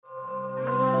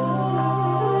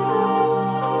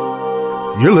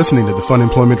You're listening to the Fun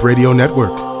Employment Radio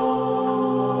Network. The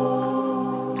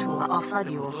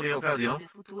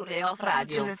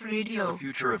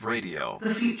future of radio.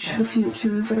 The future of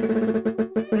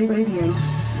radio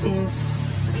is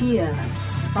here.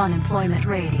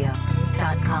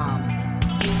 funemploymentradio.com.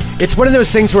 It's one of those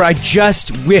things where I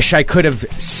just wish I could have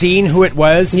seen who it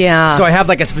was. Yeah. So I have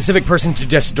like a specific person to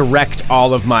just direct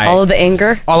all of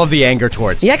the anger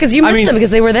towards. Yeah, because you missed them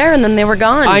because they were there and then they were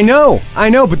gone. I know,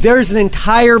 but there's an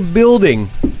entire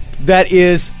building that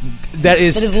is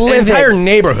livid. An entire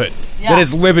neighborhood that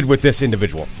is livid with this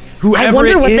individual. Whoever I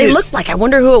wonder what they looked like. I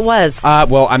wonder who it was.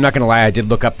 Well, I'm not going to lie. I did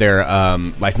look up their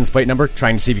license plate number,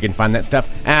 trying to see if you can find that stuff.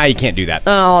 You can't do that.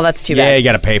 Oh, that's too bad. Yeah, you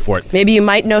got to pay for it. Maybe you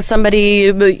might know somebody,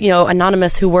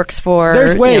 anonymous who works for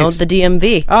There's ways. The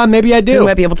DMV. Maybe I do. Who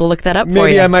might be able to look that up for you.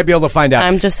 Maybe I might be able to find out.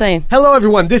 I'm just saying. Hello,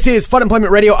 everyone. This is Fun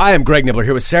Employment Radio. I am Greg Nibbler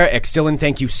here with Sarah X. Dillon.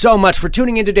 Thank you so much for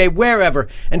tuning in today, wherever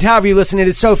and however you listen. It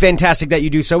is so fantastic that you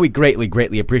do so. We greatly,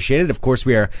 greatly appreciate it. Of course,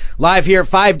 we are live here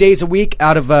 5 days a week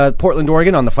out of Portland,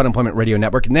 Oregon on the Fun Employment Radio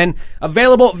Network. And then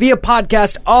available via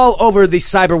podcast all over the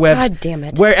cyberwebs. God damn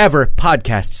it. Wherever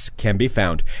podcasts can be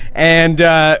found. And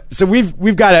so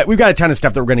we've got a ton of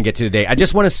stuff that we're going to get to today. I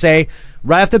just want to say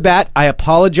right off the bat, I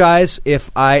apologize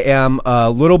if I am a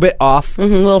little bit off. A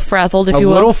little frazzled, if you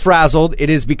will. A little frazzled. It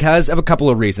is because of a couple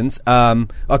of reasons.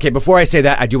 Okay, before I say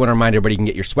that, I do want to remind everybody you can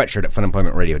get your sweatshirt at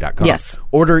funemploymentradio.com. Yes.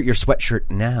 Order your sweatshirt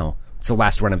now. It's the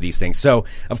last run of these things. So,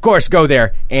 of course, go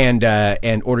there and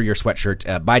order your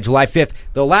sweatshirt by July 5th.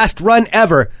 The last run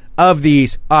ever of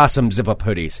these awesome zip-up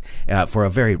hoodies for a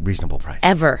very reasonable price.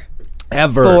 Ever.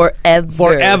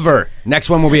 Forever. Next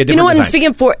one will be a different You know what? design. And speaking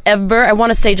of forever, I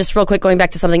want to say just real quick, going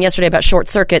back to something yesterday about Short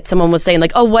Circuit, someone was saying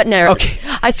like, oh, what now? Okay.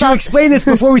 To explain this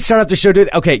before we start off the show,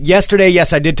 okay, yesterday,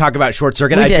 yes, I did talk about Short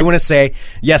Circuit. I do want to say,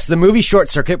 yes, the movie Short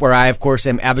Circuit, where I, of course,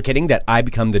 am advocating that I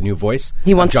become the new voice.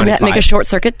 He wants to make a Short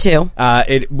Circuit, too.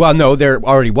 No, there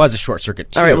already was a Short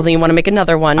Circuit, too. All right, well, then you want to make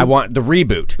another one. I want the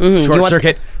reboot. Mm-hmm. Short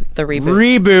Circuit. The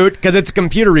reboot. Reboot, because it's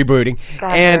computer rebooting.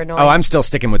 God, you're annoying. I'm still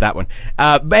sticking with that one.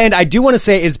 And I do want to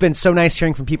say it's been so nice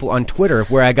hearing from people on Twitter,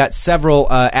 where I got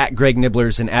several at Greg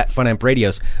Nibblers and at Fun Amp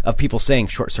Radios of people saying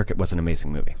Short Circuit was an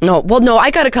amazing movie. No,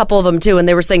 I got a couple of them too, and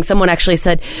they were saying, someone actually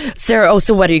said, Sarah,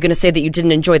 so what, are you going to say that you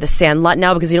didn't enjoy The Sandlot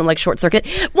now because you don't like Short Circuit?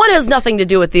 One has nothing to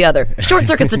do with the other. Short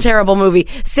Circuit's a terrible movie.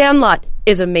 Sandlot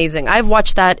is amazing. I've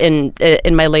watched that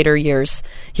in my later years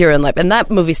here in life, and that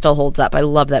movie still holds up. I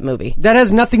love that movie. That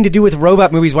has nothing to do with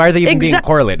robot movies. Why are they even being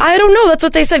correlated? I don't know. That's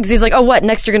what they said, because he's like, oh, what,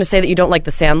 next you're going to say that you don't like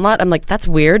The Sandlot? I'm like, that's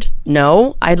weird.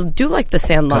 No, I do like The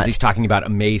Sandlot. Because he's talking about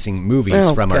amazing movies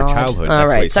from our childhood. All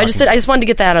right, so I just wanted to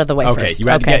get that out of the way first. Okay,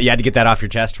 you had to get that off your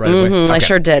chest right away? Okay. I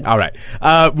sure did. All right.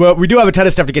 Well, we do have a ton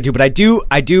of stuff to get to, but I do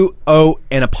owe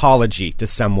an apology to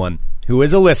someone who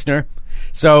is a listener.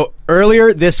 So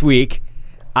earlier this week,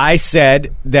 I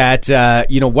said that,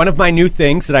 one of my new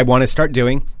things that I want to start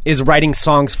doing is writing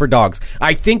songs for dogs.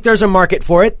 I think there's a market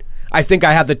for it. I think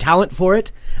I have the talent for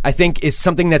it. I think it's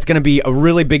something that's going to be a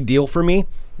really big deal for me.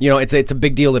 It's a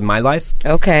big deal in my life.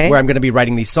 Okay. Where I'm going to be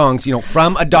writing these songs,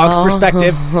 from a dog's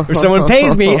perspective, where someone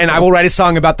pays me and I will write a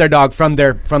song about their dog from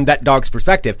that dog's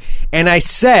perspective. And I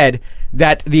said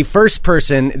that the first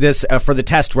person for the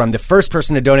test run, the first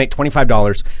person to donate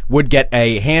 $25 would get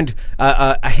a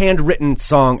handwritten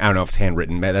song. I don't know if it's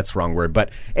handwritten, that's the wrong word, but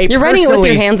you're writing it with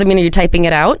your hands. I mean, are you typing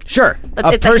it out? Sure.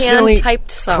 It's a hand-typed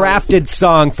song, crafted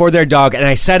song for their dog, and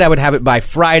I said I would have it by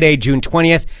Friday, June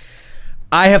 20th.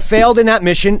 I have failed in that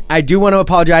mission. I do want to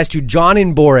apologize to John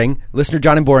in Boring, listener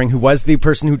John in Boring, who was the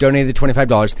person who donated the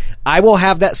 $25. I will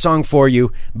have that song for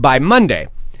you by Monday.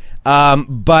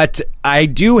 But I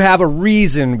do have a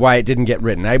reason why it didn't get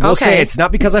written. I will say it's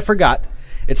not because I forgot.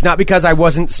 It's not because I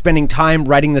wasn't spending time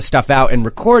writing this stuff out and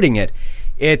recording it.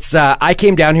 It's I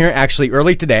came down here actually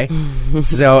early today.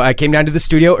 So I came down to the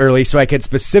studio early so I could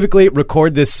specifically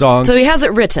record this song. So he has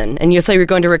it written and you say you're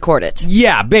going to record it.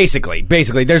 Yeah, basically.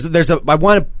 I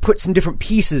want to put some different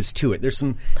pieces to it.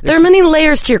 There are many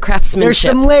layers to your craftsmanship. There's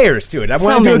some layers to it. I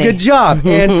want to do a good job.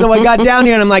 And so I got down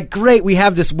here and I'm like, great, we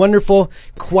have this wonderful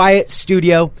quiet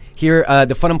studio here,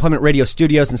 the Fun Employment Radio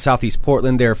Studios in Southeast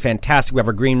Portland. They're fantastic. We have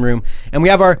our green room, and we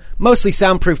have our mostly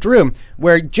soundproofed room,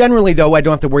 where generally, though, I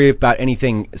don't have to worry about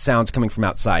anything sounds coming from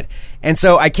outside. And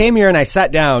so I came here and I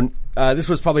sat down. This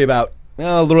was probably about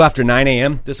a little after 9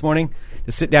 a.m. this morning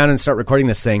to sit down and start recording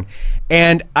this thing.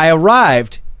 And I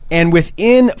arrived, and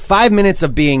within 5 minutes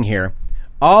of being here,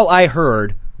 all I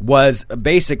heard was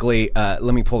basically, let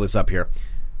me pull this up here,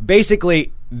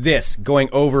 basically this going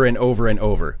over and over and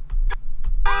over.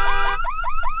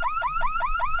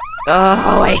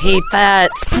 Oh, I hate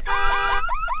that.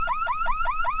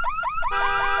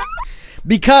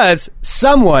 because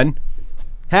someone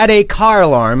had a car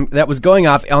alarm that was going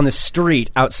off on the street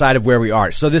outside of where we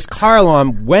are. So this car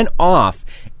alarm went off,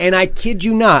 and I kid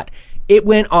you not, it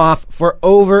went off for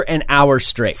over an hour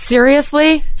straight.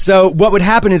 Seriously? So what would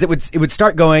happen is it would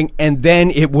start going, and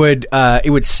then it would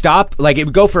stop. Like, it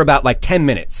would go for about like 10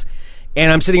 minutes.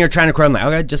 And I'm sitting here trying to cry. I'm like,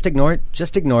 okay, just ignore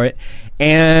it.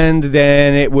 And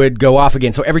then it would go off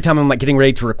again. So every time I'm like getting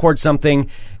ready to record something,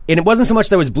 and it wasn't so much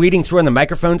that it was bleeding through on the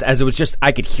microphones as it was just,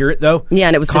 I could hear it though. Yeah,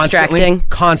 and it was distracting.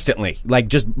 Constantly, like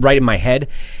just right in my head.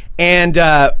 And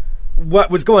what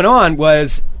was going on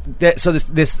was that, so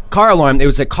this car alarm, it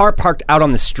was a car parked out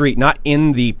on the street, not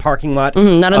in the parking lot.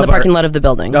 Not in the parking lot of the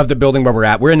building. Of the building where we're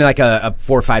at. We're in like a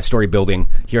 4 or 5 story building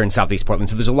here in Southeast Portland,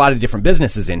 so there's a lot of different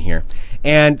businesses in here.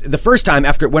 And the first time,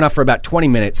 after it went off for about 20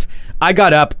 minutes, I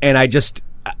got up and I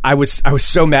was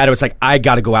so mad. I was like, I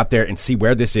got to go out there and see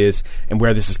where this is and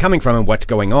where this is coming from and what's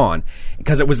going on.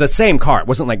 Because it was the same car. It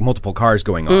wasn't like multiple cars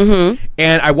going on.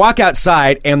 And I walk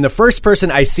outside, and the first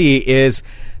person I see is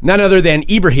none other than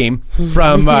Ibrahim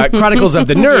from Chronicles of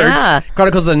the Nerds. Yeah.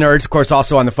 Chronicles of the Nerds, of course,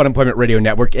 also on the Fun Employment Radio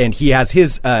Network, and he has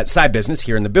his side business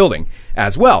here in the building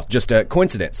as well. Just a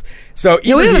coincidence. So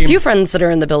Ibrahim, we have a few friends that are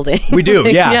in the building. We do,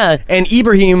 yeah. Yeah. And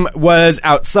Ibrahim was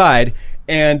outside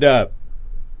and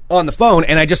on the phone,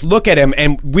 and I just look at him,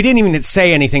 and we didn't even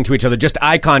say anything to each other, just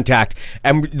eye contact,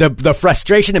 and the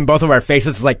frustration in both of our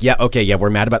faces is like, yeah, okay, yeah, we're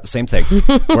mad about the same thing.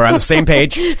 We're on the same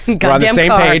page. We're on the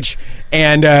same page.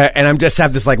 And I'm just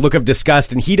have this like look of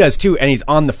disgust, and he does too, and he's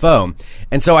on the phone.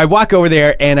 And so I walk over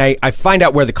there, and I find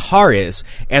out where the car is,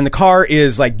 and the car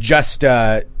is like just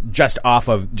off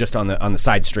of, just on the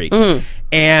side street.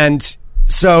 And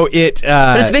so but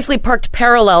it's basically parked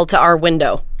parallel to our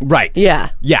window. Right. Yeah.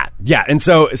 And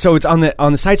so it's on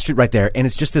the side street right there, and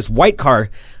it's just this white car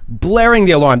blaring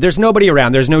the alarm. There's nobody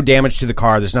around. There's no damage to the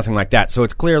car. There's nothing like that. So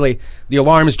it's clearly the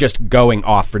alarm is just going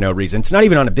off for no reason. It's not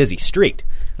even on a busy street.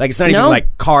 Like, it's not even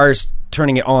like cars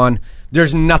turning it on.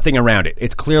 There's nothing around it.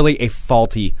 It's clearly a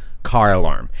faulty car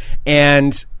alarm.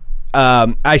 And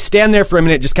I stand there for a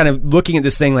minute just kind of looking at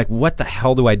this thing like, what the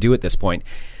hell do I do at this point?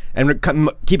 And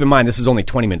keep in mind, this is only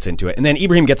 20 minutes into it. And then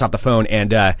Ibrahim gets off the phone,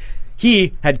 and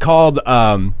he had called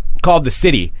the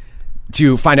city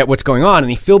to find out what's going on, and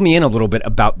he filled me in a little bit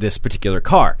about this particular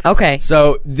car. Okay.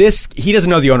 So he doesn't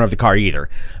know the owner of the car either.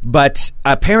 But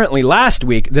apparently last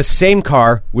week, the same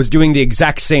car was doing the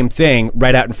exact same thing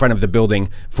right out in front of the building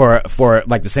for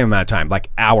like the same amount of time, like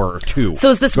hour or two. So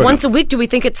is this once a week? Do we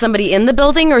think it's somebody in the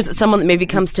building, or is it someone that maybe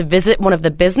comes to visit one of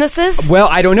the businesses? Well,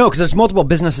 I don't know, because there's multiple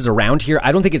businesses around here.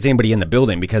 I don't think it's anybody in the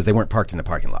building because they weren't parked in the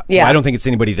parking lot. So yeah. I don't think it's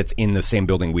anybody that's in the same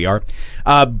building we are.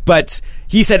 But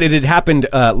he said it had happened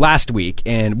last week,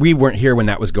 and we weren't here when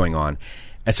that was going on.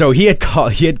 And so he had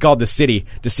called the city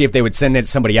to see if they would send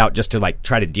somebody out just to like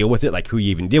try to deal with it, like who you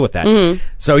even deal with that.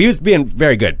 So he was being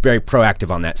very good, very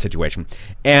proactive on that situation.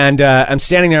 And I'm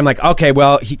standing there, I'm like, okay,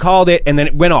 well, he called it, and then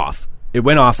it went off. It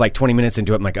went off like 20 minutes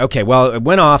into it. I'm like, okay, well, it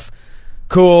went off.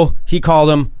 Cool. He called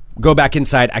him. Go back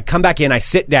inside. I come back in. I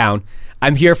sit down.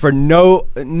 I'm here for no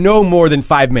more than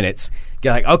 5 minutes.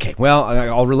 Get like, okay, well,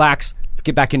 I'll relax. Let's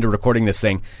get back into recording this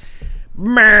thing.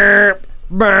 Burp,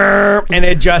 burp, and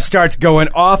it just starts going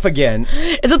off again.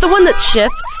 Is it the one that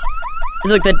shifts?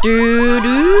 Is it like the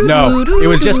doo-doo? No, it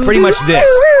was just pretty much this.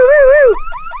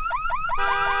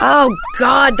 Oh,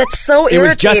 God, that's so irritating.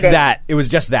 It was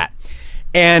just that.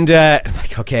 And I'm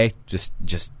like, okay, just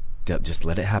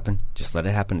let it happen. Just let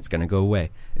it happen. It's going to go away.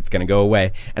 It's going to go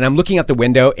away. And I'm looking out the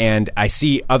window, and I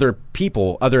see other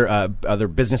people, other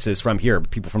businesses from here,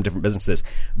 people from different businesses.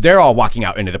 They're all walking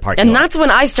out into the parking lot. And that's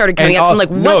when I started coming up. So I'm like,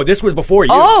 what? No, this was before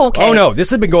you. Oh, okay. Oh, no, this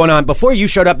had been going on before you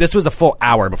showed up. This was a full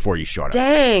hour before you showed up.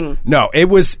 Dang. No, it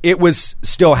was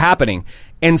still happening.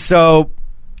 And so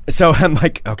I'm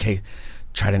like, okay,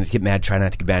 try not to get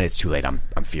mad. It's too late. I'm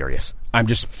furious. I'm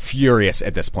just furious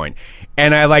at this point.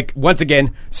 And I like once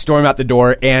again storm out the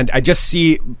door, and I just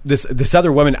see this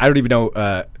other woman. I don't even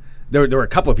know. There were a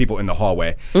couple of people in the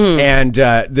hallway, and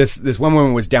this one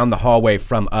woman was down the hallway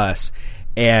from us,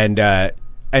 and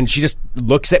she just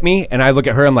looks at me, and I look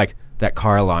at her. I'm like, that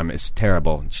car alarm is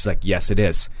terrible. And she's like, yes, it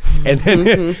is. And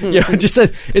then,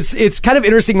 it's kind of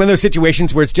interesting one of those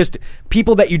situations where it's just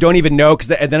people that you don't even know.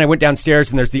 And then I went downstairs,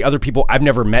 and there's the other people. I've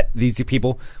never met these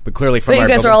people, but clearly from our you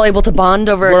guys building, are all able to bond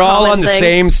over. We're all on the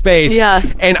same space. Yeah.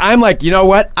 And I'm like, you know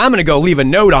what? I'm going to go leave a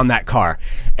note on that car.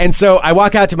 And so I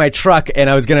walk out to my truck, and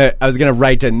I was gonna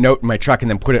write a note in my truck and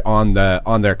then put it on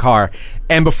their car.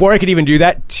 And before I could even do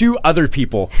that, 2 other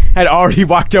people had already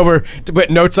walked over to put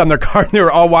notes on their car, and they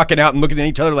were all walking out and looking at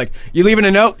each other like, "You leaving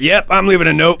a note?" "Yep, I'm leaving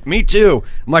a note." "Me too."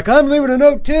 I'm like, "I'm leaving a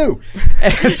note too."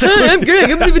 And so, I'm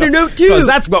Greg. I'm leaving a note too. Because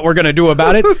that's what we're gonna do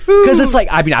about it. Because it's like,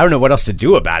 I mean, I don't know what else to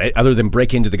do about it other than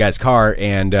break into the guy's car.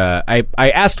 And I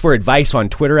asked for advice on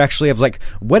Twitter. Actually, I was like,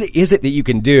 "What is it that you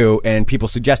can do?" And people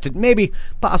suggested maybe,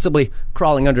 possibly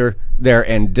crawling under there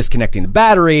and disconnecting the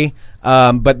battery.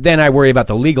 But then I worry about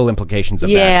the legal implications of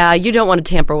that. Yeah, you don't want to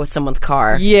tamper with someone's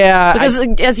car. Yeah. Because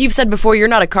as you've said before, you're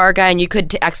not a car guy, and you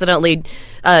could accidentally,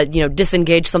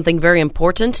 disengage something very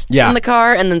important in the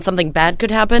car, and then something bad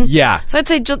could happen. Yeah. So I'd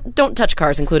say just don't touch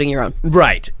cars, including your own.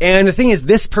 Right. And the thing is,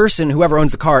 this person, whoever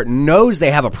owns the car, knows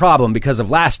they have a problem because of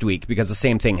last week, because the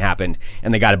same thing happened,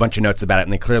 and they got a bunch of notes about it,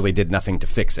 and they clearly did nothing to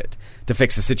fix it, to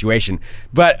fix the situation.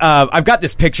 But I've got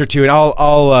this picture too, and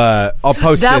I'll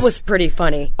post this. That was pretty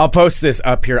funny. I'll post this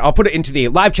up here. I'll put it into the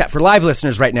live chat for live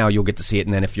listeners right now. You'll get to see it,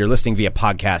 and then if you're listening via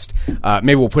podcast,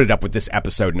 maybe we'll put it up with this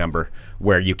episode number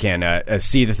where you can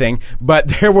see the thing. But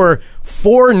there were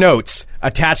 4 notes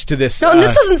attached to this. No, and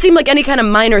this doesn't seem like any kind of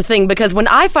minor thing, because when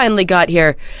I finally got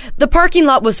here, the parking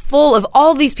lot was full of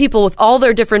all these people with all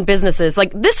their different businesses.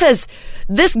 Like, this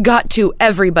got to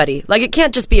everybody. Like, it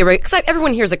can't just be because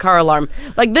everyone hears a car alarm.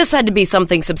 Like, this had to be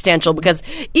something substantial, because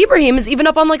Ibrahim is even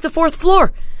up on like the 4th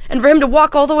floor. And for him to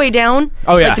walk all the way down,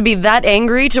 like, to be that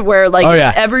angry to where, like,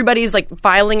 everybody's, like,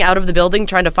 filing out of the building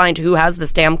trying to find who has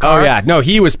this damn car. Oh, yeah. No,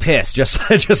 he was pissed,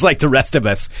 just like the rest of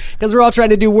us, because we're all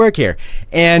trying to do work here.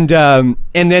 And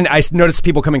then I noticed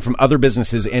people coming from other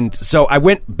businesses, and so I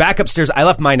went back upstairs. I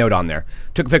left my note on there,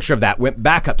 took a picture of that, went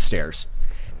back upstairs.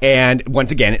 And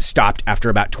once again, it stopped after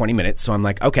about 20 minutes, so I'm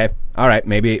like, okay, all right,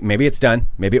 maybe it's done.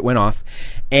 Maybe it went off.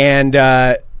 And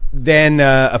then,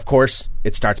 of course,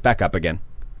 it starts back up again.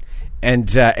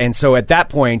 And so at that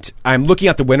point, I'm looking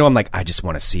out the window. I'm like, I just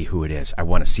want to see who it is. I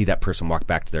want to see that person walk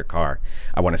back to their car.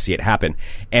 I want to see it happen.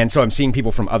 And so I'm seeing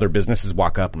people from other businesses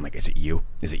walk up. I'm like, is it you?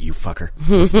 Is it you, fucker?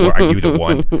 Are you the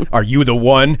one? Are you the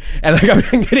one? And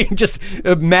like, I'm getting just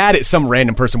mad at some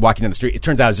random person walking down the street. It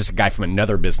turns out it was just a guy from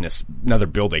another business, another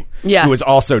building, who was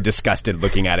also disgusted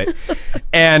looking at it.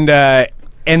 And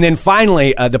then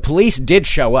finally, the police did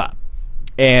show up.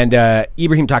 And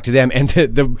Ibrahim talked to them. And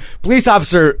the police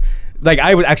officer... Like,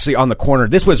 I was actually on the corner.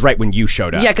 This was right when you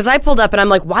showed up. Yeah, because I pulled up, and I'm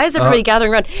like, why is everybody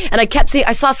gathering around? And I kept seeing,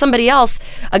 I saw somebody else,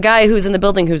 a guy who's in the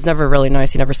building who's never really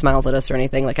nice. He never smiles at us or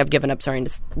anything. Like, I've given up starting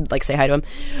to, like, say hi to him.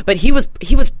 But he was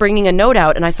bringing a note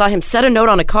out, and I saw him set a note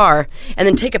on a car and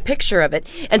then take a picture of it.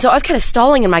 And so I was kind of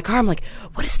stalling in my car. I'm like,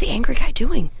 what is the angry guy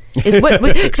doing?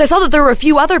 Because I saw that there were a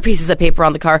few other pieces of paper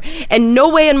on the car, and no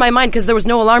way in my mind, because there was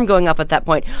no alarm going off at that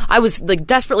point, I was like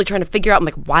desperately trying to figure out, I'm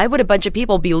like, why would a bunch of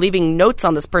people be leaving notes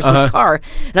on this person's car?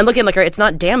 And I'm looking like, it's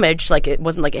not damaged, like it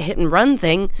wasn't like a hit and run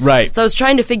thing. Right. So I was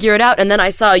trying to figure it out, and then I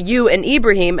saw you and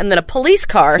Ibrahim, and then a police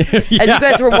car as you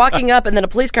guys were walking up, and then a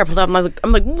police car pulled up.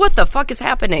 I'm like, what the fuck is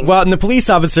happening? Well, and the police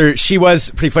officer, she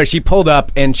was pretty funny. She pulled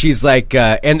up, and she's like,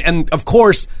 and of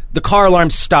course, the car alarm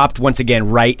stopped once again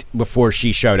right before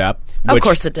she showed up. Of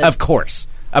course it did. Of course.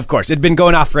 It'd been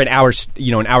going off for an hour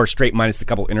straight minus a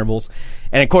couple intervals.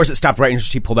 And of course it stopped right when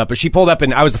she pulled up. But she pulled up,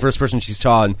 and I was the first person she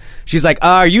saw, and she's like,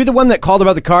 are you the one that called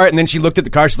about the car? And then she looked at the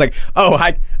car. She's like, oh,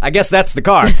 I guess that's the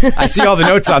car. I see all the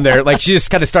notes on there. Like, she just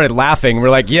kind of started laughing. We're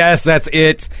like, yes, that's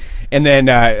it. And then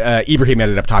Ibrahim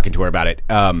ended up talking to her about it.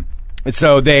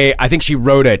 So I think she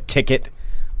wrote a ticket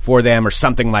for them or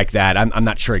something like that. I'm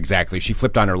not sure exactly. She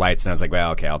flipped on her lights, and I was like,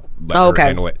 well, okay, I'll let her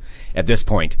handle it at this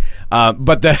point.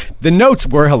 But the notes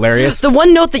were hilarious. The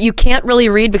one note that you can't really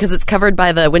read because it's covered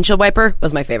by the windshield wiper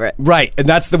was my favorite. Right, and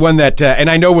that's the one that, and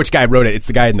I know which guy wrote it. It's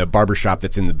the guy in the barber shop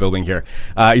that's in the building here.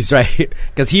 He's right,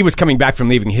 because he was coming back from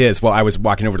leaving his while I was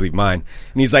walking over to leave mine.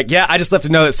 And he's like, yeah, I just left a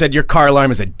note that said, your car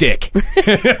alarm is a dick.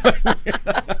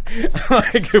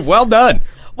 Like, well done.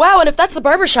 Wow, and if that's the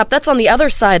barbershop, that's on the other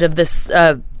side of this,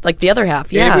 like the other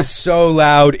half. Yeah, it was so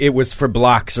loud. It was for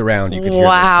blocks around. You could hear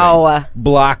this thing.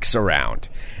 Blocks around,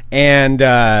 and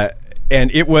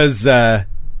it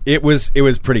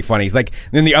was pretty funny. Like,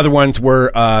 then the other ones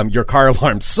were your car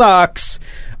alarm sucks.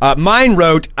 Mine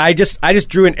wrote, I just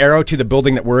drew an arrow to the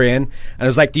building that we're in, and I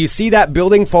was like, do you see that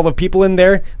building full of people in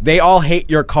there? They all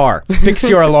hate your car. Fix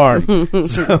your alarm.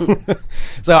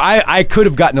 So I could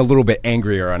have gotten a little bit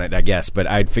angrier on it, I guess, but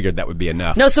I figured that would be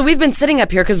enough. No, so we've been sitting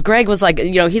up here because Greg was like,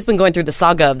 he's been going through the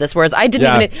saga of this, whereas I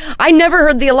didn't even, I never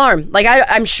heard the alarm. Like,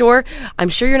 I'm sure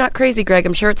you're not crazy, Greg.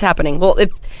 I'm sure it's happening. Well,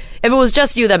 If it was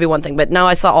just you, that'd be one thing. But now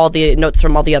I saw all the notes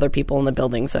from all the other people in the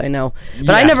building, so I know.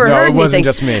 But I never heard anything. It wasn't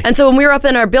just me. And so when we were up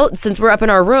in our since we're up in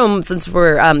our room, since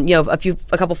we're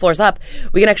a couple floors up,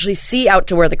 we can actually see out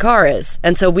to where the car is.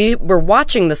 And so we were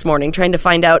watching this morning, trying to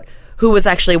find out who was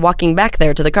actually walking back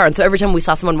there to the car. And so every time we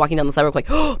saw someone walking down the sidewalk, like,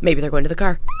 oh, maybe they're going to the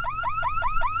car.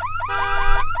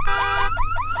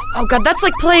 Oh God, that's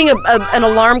like playing an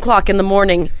alarm clock in the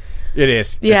morning. It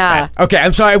is. Yeah. Okay,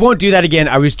 I'm sorry. I won't do that again.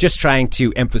 I was just trying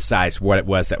to emphasize what it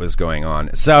was that was going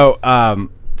on. So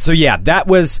yeah, that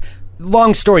was.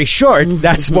 Long story short,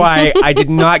 that's why I did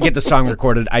not get the song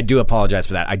recorded. I do apologize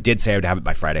for that. I did say I would have it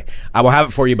by Friday. I will have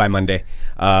it for you by Monday.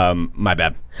 My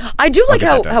bad. I do like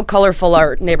how colorful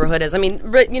our neighborhood is. I mean,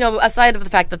 aside of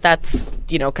the fact that that's,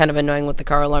 kind of annoying with the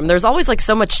car alarm, there's always like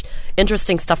so much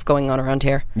interesting stuff going on around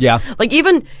here. Yeah. Like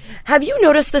even, have you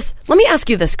noticed this? Let me ask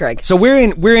you this, Greg. So we're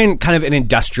in kind of an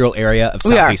industrial area of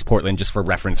Southeast Portland, just for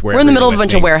reference. We're in the middle of a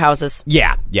bunch of warehouses.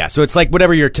 Yeah. So it's like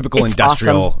whatever your typical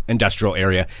industrial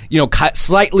area.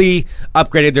 Slightly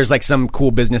upgraded. There's like some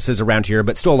cool businesses around here,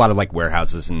 but still a lot of like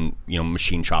warehouses and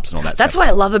machine shops and all that. That's stuff. what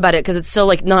I love about it, because it's still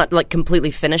like not like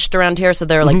completely finished around here. So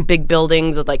there are like big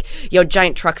buildings with like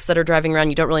giant trucks that are driving around.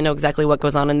 You don't really know exactly what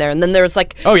goes on in there. And then there's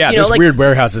like there's like, weird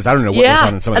warehouses. I don't know what goes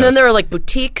on in some of those. And then there are like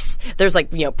boutiques. There's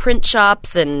like print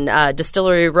shops and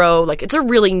Distillery Row. Like it's a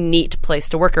really neat place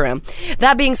to work around.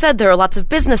 That being said, there are lots of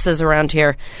businesses around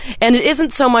here, and it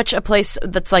isn't so much a place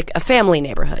that's like a family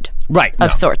neighborhood,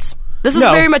 of sorts. This is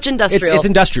very much industrial. It's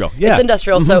industrial. Yeah, it's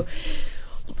industrial. So,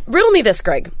 riddle me this,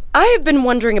 Greg. I have been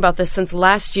wondering about this since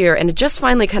last year, and it just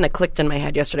finally kind of clicked in my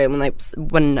head yesterday when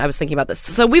I was thinking about this.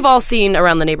 So we've all seen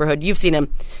around the neighborhood. You've seen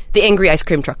him, the angry ice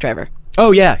cream truck driver.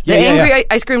 Oh yeah, the angry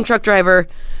ice cream truck driver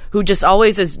who just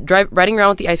always is riding around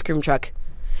with the ice cream truck.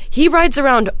 He rides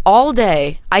around all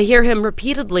day. I hear him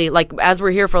repeatedly, like as we're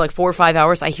here for like 4 or 5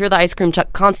 hours. I hear the ice cream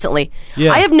truck constantly.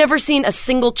 Yeah. I have never seen a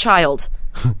single child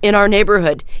in our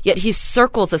neighborhood, yet he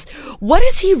circles us. What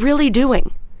is he really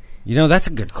doing? That's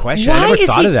a good question. I never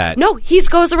thought of that. No, he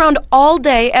goes around all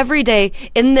day, every day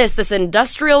in this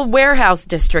industrial warehouse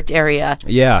district area.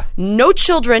 Yeah. No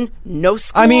children, no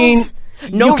schools,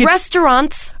 no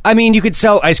restaurants. I mean, you could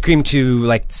sell ice cream to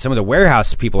like some of the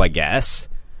warehouse people, I guess.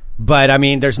 But, I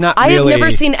mean, there's not really... I have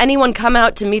never seen anyone come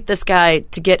out to meet this guy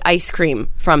to get ice cream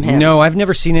from him. No, I've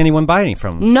never seen anyone buy any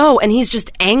from him. No, and he's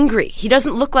just angry. He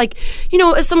doesn't look like...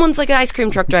 if someone's like an ice cream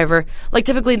truck driver, like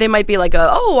typically they might be like,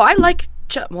 I like...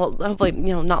 well, hopefully,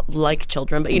 not like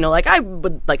children, but, like I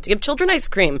would like to give children ice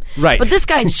cream. Right. But this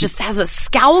guy just has a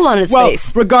scowl on his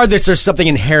face. Regardless, there's something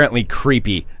inherently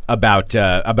creepy about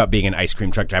being an ice cream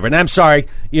truck driver. And I'm sorry,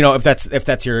 if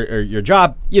that's your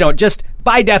job, just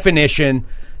by definition...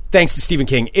 Thanks to Stephen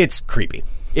King, it's creepy.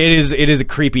 It is a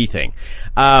creepy thing.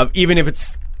 Even if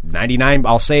it's 99,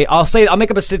 I'll make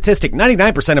up a statistic.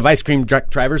 99% of ice cream truck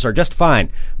drivers are just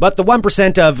fine, but the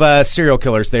 1% of serial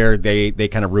killers, they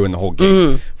kind of ruin the whole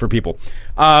game for people.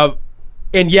 And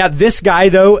yeah, this guy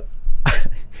though,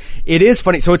 it is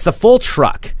funny. So it's the full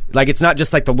truck. Like it's not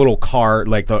just like the little car,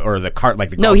 the cart,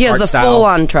 like the no, he has the full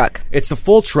on truck. It's the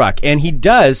full truck, and he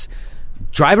does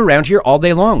drive around here all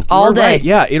day long. All day. Right.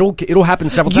 Yeah, it'll happen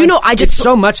several times. It's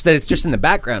so much that it's just in the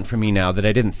background for me now that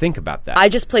I didn't think about that. I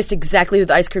just placed exactly who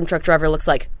the ice cream truck driver looks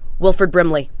like. Wilford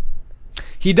Brimley.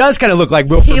 He does kind of look like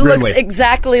Wilford Brimley. He looks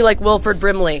exactly like Wilford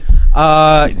Brimley.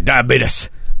 Diabetes.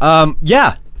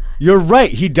 Yeah. You're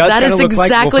right. He does kind of look like Wilford Brimley. That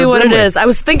is exactly what it is. I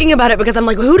was thinking about it because I'm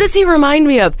like, who does he remind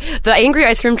me of? The angry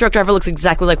ice cream truck driver looks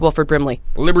exactly like Wilford Brimley.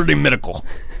 Liberty Medical.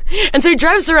 And so he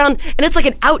drives around, and it's like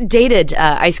an outdated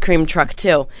ice cream truck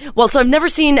too. Well, so I've never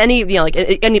seen any,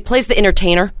 and he plays the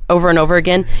Entertainer over and over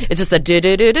again. It's just the do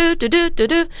do do do do do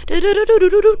do do do do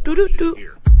do do do do.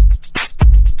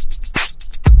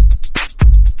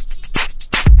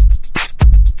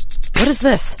 What is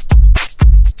this?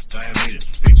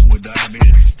 Diabetes. People with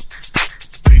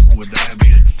diabetes. People with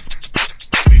diabetes.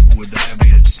 People with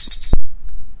diabetes.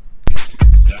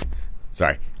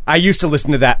 Sorry. I used to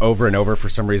listen to that over and over. For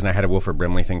some reason, I had a Wilford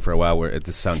Brimley thing for a while. Where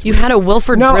this sounds you weird. Had a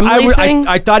Wilford Brimley thing?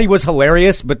 I thought he was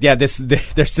hilarious, but yeah, there's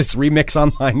this remix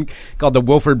online called the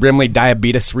Wilford Brimley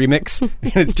Diabetes Remix,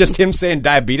 and it's just him saying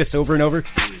diabetes over and over.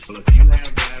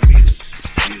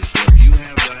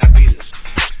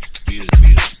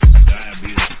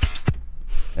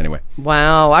 Anyway,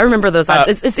 wow, I remember those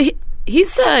ads.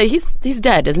 He's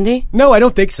dead, isn't he? No, I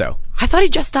don't think so. I thought he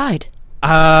just died.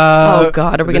 Oh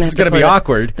God, are we going to have to? This is going to be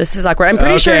awkward. This is awkward. I'm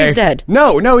pretty sure he's dead.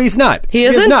 No, he's not. He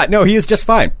isn't? He is not. No, he is just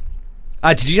fine.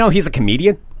 Did you know he's a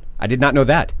comedian? I did not know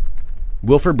that.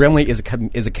 Wilford Brimley is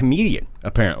a comedian,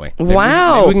 apparently.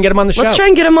 Wow. Maybe we can get him on the show. Let's try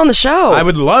and get him on the show. I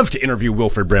would love to interview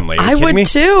Wilford Brimley. I would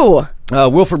too.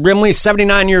 Wilford Brimley,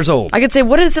 79 years old. I could say,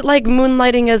 what is it like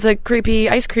moonlighting as a creepy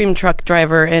ice cream truck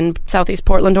driver in Southeast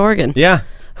Portland, Oregon? Yeah.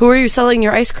 Who are you selling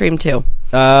your ice cream to?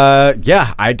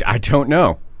 Yeah, I don't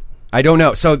know. I don't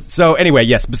know. So anyway,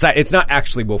 yes. Besides, it's not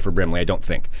actually Wilford Brimley, I don't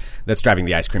think, that's driving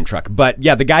the ice cream truck. But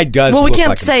yeah, the guy does. Well, we look can't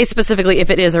like say specifically if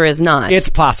it is or is not. It's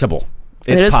possible.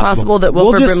 It is possible that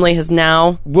Wilford Brimley has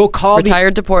now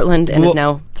retired to Portland and is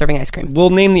now serving ice cream.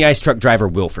 We'll name the ice truck driver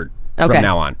Wilford from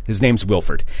now on. His name's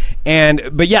Wilford.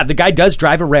 But yeah, the guy does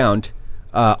drive around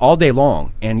all day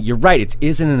long. And you're right, it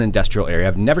is in an industrial area.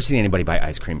 I've never seen anybody buy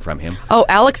ice cream from him. Oh,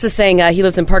 Alex is saying he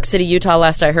lives in Park City, Utah,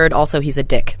 last I heard. Also, he's a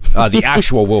dick. The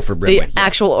actual Wilford Brimley. The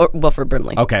actual Wilford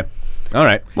Brimley. Okay. All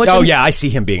right. Yeah, I see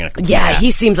him being a Yeah,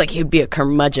 he seems like he'd be a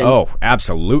curmudgeon. Oh,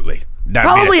 absolutely.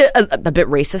 Probably a bit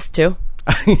racist, too.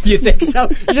 You think so?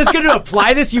 You're just going to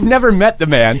apply this? You've never met the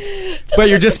man, but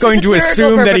you're just going to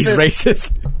assume that he's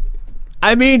racist.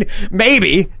 I mean,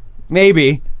 maybe.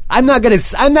 I'm not gonna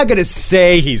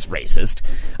say he's racist.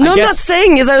 No, I'm not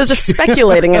saying is. I was just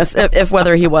speculating as if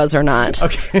whether he was or not.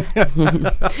 Okay.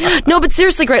 No, but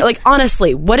seriously, great. Like,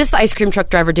 honestly, what is the ice cream truck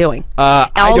driver doing?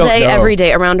 All day, every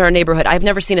day, around our neighborhood. I've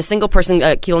never seen a single person,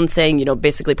 Keelan saying,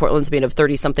 basically Portland's made of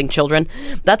 30-something children.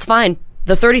 That's fine.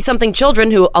 The 30-something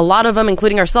children, who a lot of them,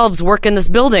 including ourselves, work in this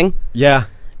building. Yeah.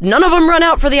 None of them run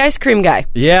out for the ice cream guy.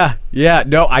 Yeah.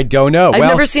 No, I don't know. I've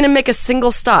never seen him make a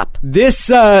single stop. This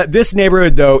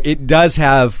neighborhood, though, it does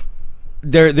have...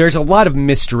 There's a lot of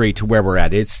mystery to where we're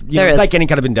at. It's like any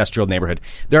kind of industrial neighborhood.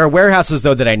 There are warehouses,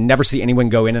 though, that I never see anyone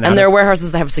go in and out of. And there are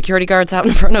warehouses that have security guards out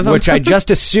in front of them. Which I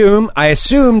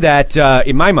assume that,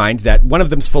 in my mind, that one of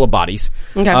them's full of bodies.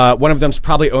 Okay. One of them's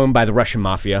probably owned by the Russian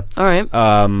mafia. All right.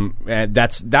 And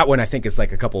that one I think is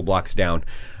like a couple blocks down.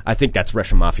 I think that's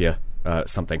Russian mafia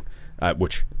something.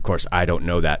 Which, of course, I don't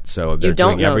know that. So they're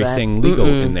doing everything legal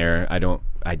in there.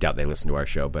 I doubt they listen to our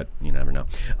show, but you never know.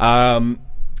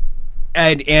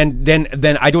 And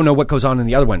then I don't know what goes on in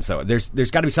the other ones, though.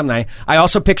 There's got to be something. I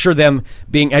also picture them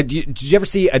being... did you ever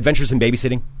see Adventures in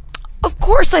Babysitting? Of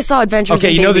course I saw Adventures in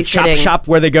Babysitting. Okay, you know the chop shop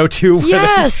where they go to?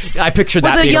 Yes. I picture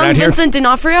that with being the young around Vincent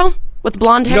D'Onofrio? With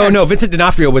blonde hair? No, Vincent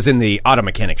D'Onofrio was in the auto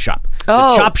mechanic shop.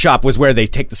 Oh. The chop shop was where they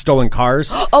take the stolen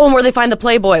cars. Oh, and where they find the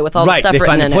Playboy with all the stuff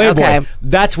written in it. Right, they find the Playboy. Okay.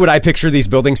 That's what I picture these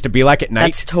buildings to be like at night.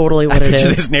 That's totally what it is. I picture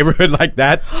this neighborhood like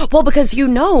that. Well, because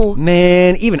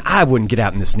Man, even I wouldn't get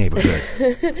out in this neighborhood.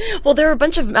 Well, there are a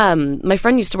bunch of... my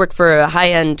friend used to work for a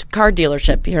high-end car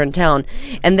dealership here in town,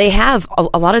 and they have...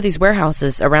 A lot of these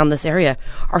warehouses around this area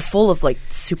are full of, like,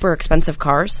 super expensive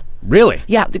cars. Really?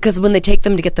 Yeah, because when they take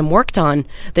them to get them worked on,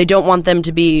 they don't want them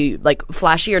to be, like,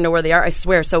 flashy or know where they are. I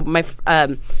swear. So my...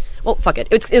 well, fuck it.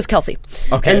 It was Kelsey.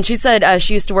 Okay. And she said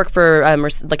she used to work for,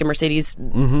 like, a Mercedes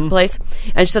place.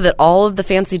 And she said that all of the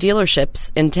fancy dealerships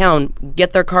in town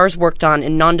get their cars worked on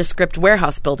in nondescript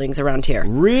warehouse buildings around here.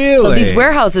 Really? So these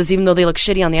warehouses, even though they look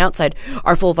shitty on the outside,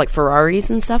 are full of, like, Ferraris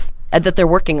and stuff that they're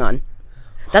working on.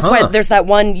 That's why there's that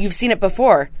one... You've seen it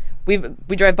before. We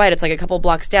drive by it. It's like a couple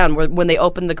blocks down. Where when they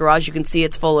open the garage, you can see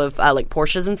it's full of like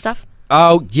Porsches and stuff.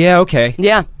 Oh yeah, okay.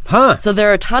 Yeah. Huh. So there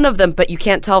are a ton of them, but you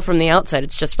can't tell from the outside.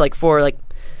 It's just like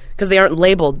because they aren't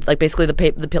labeled. Like basically,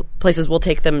 the places will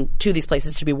take them to these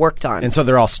places to be worked on, and so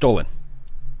they're all stolen.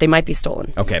 They might be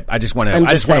stolen. Okay, I just want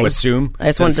to assume. I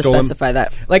just wanted to specify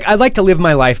that. Like I like to live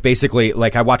my life basically.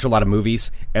 Like I watch a lot of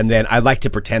movies, and then I like to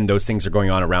pretend those things are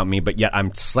going on around me, but yet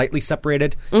I'm slightly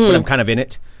separated, but I'm kind of in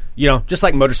it. Just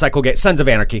like Motorcycle Gang, Sons of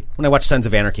Anarchy. When I watch Sons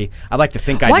of Anarchy, I like to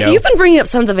think I know. You've been bringing up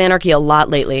Sons of Anarchy a lot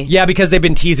lately. Yeah, because they've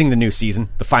been teasing the new season.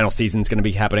 The final season's going to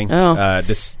be happening.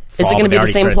 This fall. Is it going to be the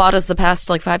same plot as the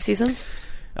past, like, 5 seasons?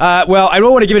 Well, I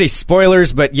don't want to give any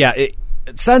spoilers, but yeah,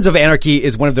 Sons of Anarchy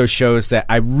is one of those shows that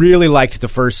I really liked. The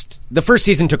first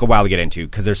season took a while to get into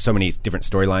because there's so many different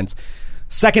storylines.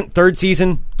 Second, third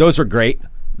season, those were great.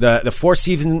 The fourth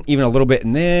season, even a little bit,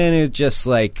 and then it's just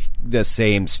like the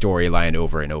same storyline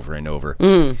over and over and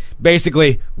over.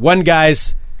 Basically, one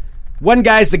guy's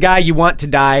the guy you want to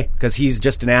die because he's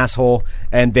just an asshole,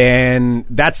 and then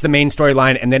that's the main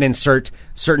storyline, and then insert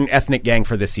certain ethnic gang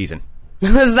for this season.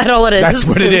 Is that all it is? That's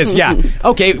what it is, yeah.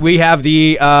 Okay, we have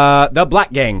the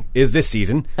black gang is this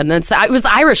season. And then it was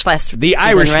the Irish last season, The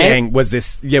Irish right? gang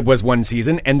was one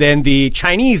season. And then the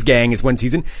Chinese gang is one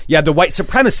season. You have the white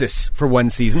supremacists for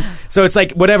one season. So it's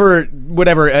like whatever,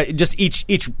 just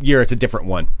each year it's a different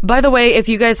one. By the way, if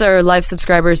you guys are live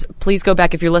subscribers, please go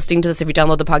back. If you're listening to this, if you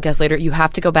download the podcast later, you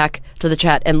have to go back to the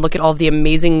chat and look at all of the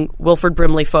amazing Wilford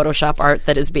Brimley Photoshop art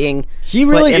that is being He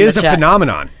really put in is the a chat.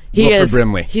 phenomenon. He Wilford is.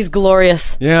 Brimley. He's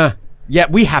glorious. Yeah. Yeah,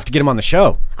 we have to get him on the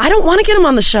show. I don't want to get him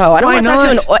on the show. I don't want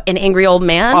to talk to an angry old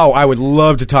man. Oh, I would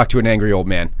love to talk to an angry old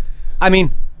man. I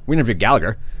mean, we interviewed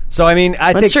Gallagher, So, I mean,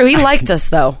 I think... That's true. He liked us,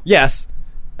 though. Yes.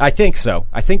 I think so.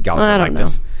 I think Gallagher I don't liked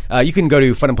us. You can go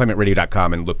to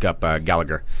funemploymentradio.com and look up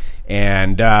Gallagher.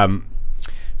 And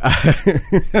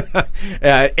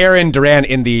Aaron Duran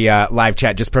in the live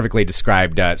chat just perfectly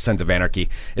described Sons of Anarchy.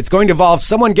 It's going to involve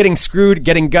someone getting screwed,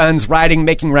 getting guns, riding,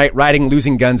 making right, riding,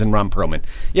 losing guns, and Ron Perlman.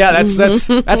 Yeah, that's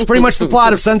pretty much the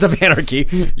plot of Sons of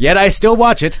Anarchy. Yet I still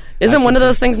watch it. Isn't one of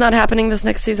those things not happening this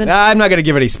next season? I'm not going to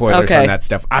give any spoilers on that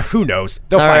stuff. Who knows?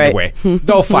 They'll find a way.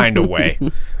 They'll find a way.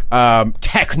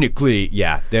 Technically,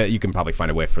 yeah, you can probably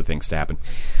find a way for things to happen.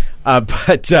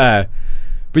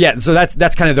 But yeah, so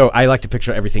that's kind of, though, I like to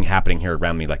picture everything happening here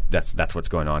around me, like that's what's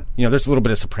going on. You know, there's a little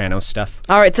bit of Sopranos stuff.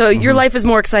 All right, so your life is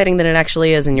more exciting than it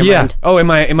actually is in your mind. Oh, in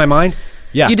my mind?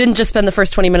 Yeah. You didn't just spend the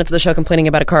first 20 minutes of the show complaining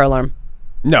about a car alarm.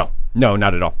 No,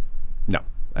 not at all. No.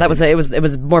 It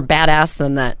was more badass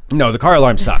than that. No, the car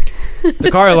alarm sucked.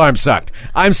 The car alarm sucked.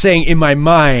 I'm saying in my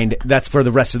mind, that's for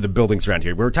the rest of the buildings around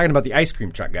here. We were talking about the ice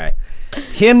cream truck guy.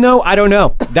 Him, though, I don't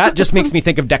know. That just makes me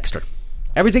think of Dexter.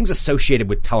 Everything's associated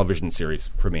with television series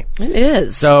for me. It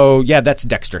is. So, yeah, that's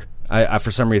Dexter. I for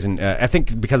some reason, I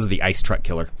think because of the ice truck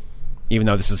killer, even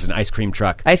though this is an ice cream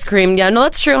truck. Ice cream, yeah, no,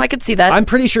 that's true. I could see that. I'm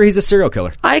pretty sure he's a serial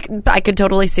killer. I could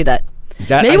totally see that.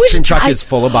 That Maybe ice cream truck is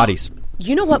full of bodies.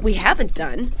 You know what we haven't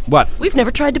done? What? We've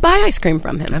never tried to buy ice cream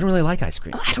from him. I don't really like ice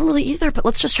cream. I don't really either, but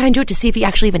let's just try and do it to see if he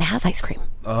actually even has ice cream.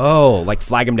 Oh, like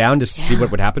flag him down just to see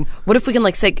what would happen? What if we can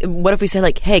what if we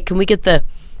say hey, can we get the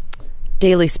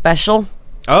daily special?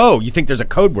 Oh, you think there's a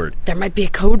code word? There might be a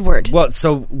code word. Well,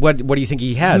 so what do you think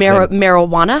he has?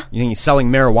 Marijuana? You think he's selling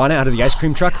marijuana out of the ice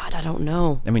cream truck? God, I don't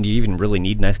know. I mean, do you even really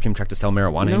need an ice cream truck to sell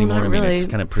marijuana anymore? Not I mean, really. it's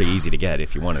kind of pretty easy to get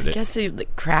if you wanted it. I guess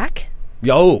crack?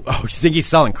 Oh, you think he's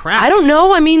selling crack? I don't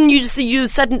know. I mean, you said you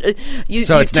so tutted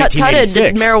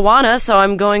 1986. marijuana, so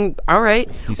I'm going, all right.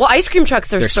 Well, ice cream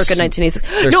trucks are circa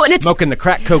 1986. They're smoking the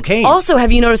crack cocaine. Also,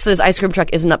 have you noticed that his ice cream truck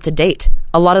isn't up to date?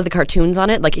 A lot of the cartoons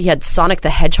on it, like he had Sonic the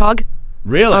Hedgehog.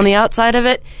 Really? On the outside of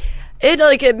it. It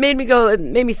made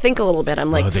me think a little bit. I'm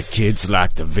like, the kids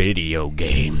like the video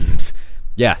games.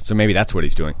 Yeah, so maybe that's what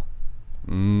he's doing.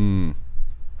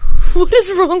 What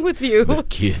is wrong with you? The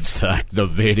kids like the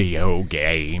video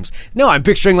games. No, I'm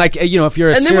picturing if you're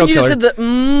a serial killer. And then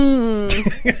when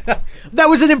you said that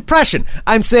was an impression.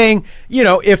 I'm saying,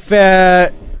 if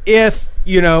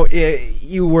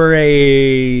you were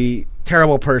a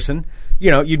terrible person,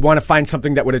 you'd want to find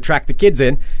something that would attract the kids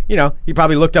in. He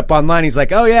probably looked up online. He's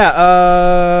like, oh,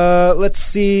 yeah, let's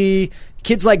see.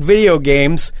 Kids like video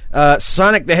games.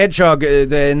 Sonic the Hedgehog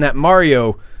in that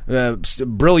Mario,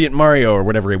 brilliant Mario or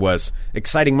whatever he was.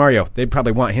 Exciting Mario. They'd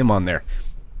probably want him on there.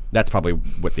 That's probably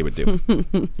what they would do.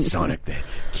 Sonic the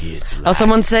kids like. Oh,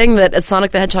 someone's saying that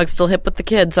Sonic the Hedgehog's still hip with the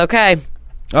kids. Okay.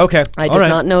 I did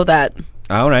not know that.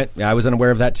 All right. Yeah, I was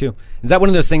unaware of that, too. Is that one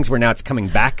of those things where now it's coming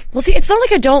back? Well, see, it's not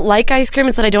like I don't like ice cream.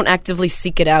 It's that I don't actively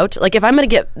seek it out. Like, if I'm gonna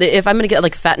get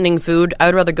like fattening food, I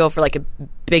would rather go for like a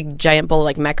big giant bowl of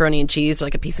like macaroni and cheese or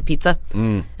like a piece of pizza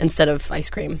instead of ice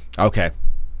cream. Okay.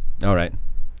 All right.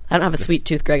 I don't have a sweet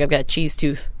tooth, Greg. I've got a cheese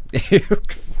tooth.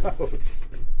 Gross.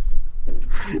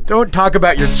 Don't talk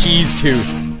about your cheese tooth.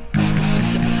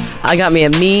 I got me a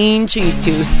mean cheese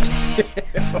tooth.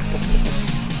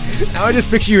 Now I just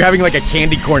picture you having like a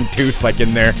candy corn tooth like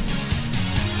in there.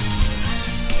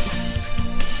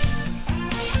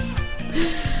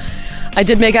 I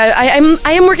did make. I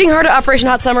am working hard at Operation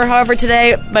Hot Summer. However,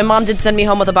 today my mom did send me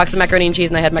home with a box of macaroni and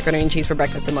cheese, and I had macaroni and cheese for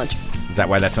breakfast and lunch. Is that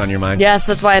why that's on your mind? Yes,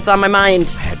 that's why it's on my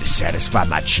mind. I had to satisfy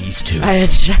my cheese tooth.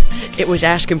 It was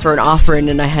asking for an offering,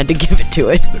 and I had to give it to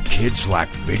it. The kids like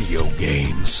video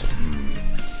games.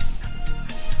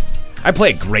 I'd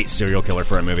play a great serial killer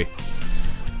for a movie.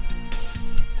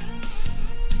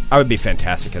 I would be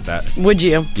fantastic at that. Would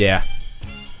you? Yeah.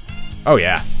 Oh,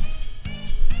 yeah.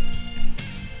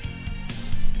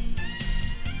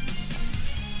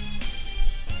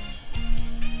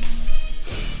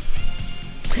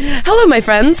 Hello, my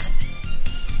friends.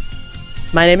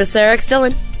 My name is Sarah X.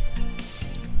 Dillon.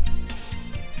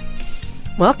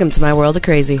 Welcome to my world of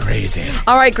crazy. Crazy.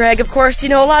 All right, Greg, of course, a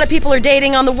lot of people are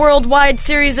dating on the worldwide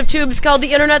series of tubes called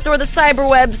the internets or the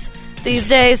cyberwebs these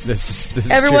days. This is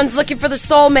Everyone's true. looking for the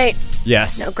soulmate.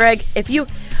 Yes. Now, Greg, let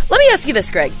me ask you this,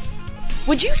 Greg.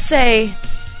 Would you say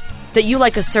that you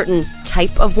like a certain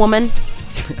type of woman?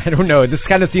 I don't know. This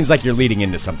kind of seems like you're leading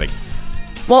into something.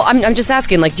 Well, I'm just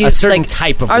asking, do you a certain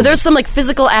type of Are woman. there some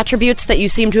physical attributes that you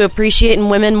seem to appreciate in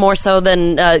women more so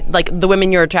than the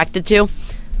women you're attracted to?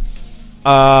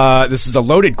 This is a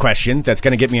loaded question that's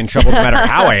going to get me in trouble no matter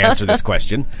how I answer this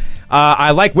question.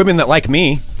 I like women that like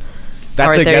me.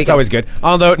 That's always good.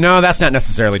 Although, no, that's not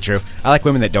necessarily true. I like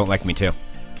women that don't like me, too.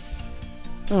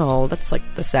 Oh, that's like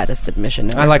the saddest admission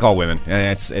ever. I like all women.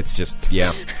 It's just,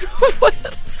 yeah.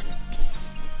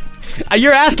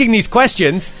 You're asking these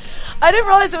questions. I didn't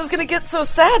realize it was going to get so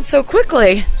sad so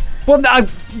quickly. Well, I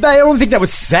don't think that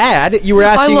was sad. You were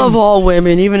asking... I love all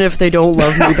women, even if they don't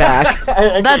love me back.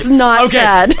 Okay. That's not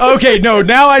sad. Okay, no,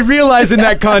 now I realize in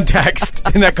that context,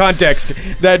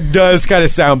 that does kind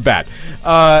of sound bad.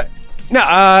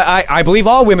 I believe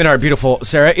all women are beautiful,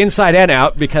 Sarah, inside and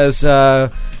out, because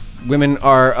women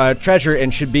are a treasure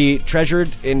and should be treasured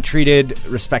and treated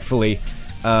respectfully.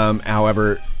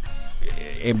 However,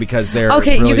 because they're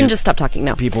okay, you can just stop talking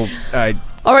now. People.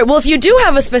 All right. Well, if you do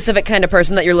have a specific kind of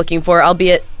person that you're looking for,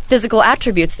 albeit physical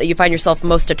attributes that you find yourself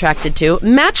most attracted to,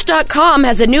 Match.com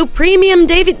has a new premium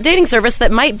dating service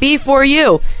that might be for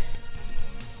you.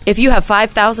 If you have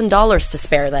 $5,000 to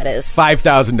spare, that is.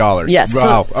 $5,000. Yes.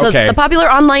 Wow. So okay. The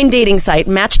popular online dating site,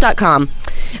 Match.com,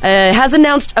 has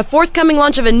announced a forthcoming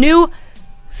launch of a new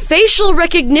facial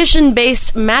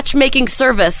recognition-based matchmaking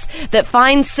service that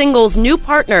finds singles new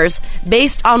partners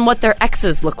based on what their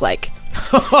exes look like.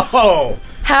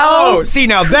 How see,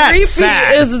 now that's creepy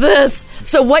sad. Is this?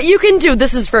 So what you can do,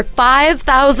 this is for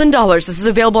 $5,000. This is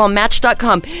available on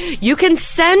Match.com. You can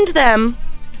send them...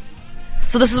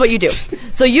 So this is what you do.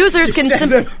 So users can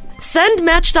send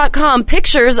Match.com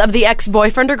pictures of the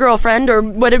ex-boyfriend or girlfriend or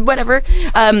whatever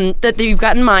that you've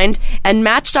got in mind, and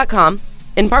Match.com,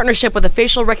 in partnership with a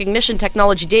facial recognition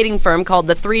technology dating firm called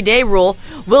the 3-Day Rule,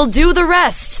 will do the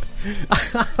rest.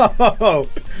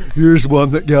 Here's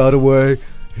one that got away.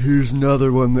 Here's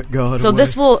another one that got away. So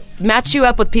this will match you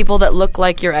up with people that look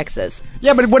like your exes.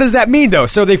 Yeah, but what does that mean, though?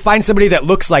 So they find somebody that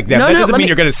looks like them. That doesn't mean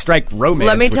you're going to strike romance.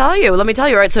 Let me tell you.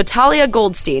 All right, so Talia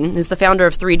Goldstein, who's the founder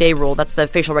of 3-Day Rule, that's the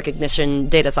facial recognition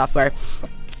data software,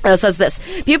 says this: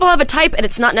 people have a type, and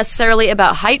it's not necessarily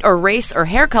about height or race or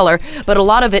hair color, but a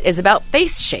lot of it is about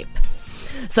face shape.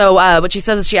 So what she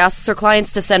says is she asks her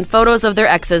clients to send photos of their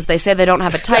exes. They say they don't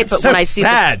have a type, but when I see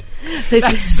sad.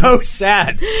 That's so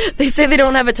sad. They say they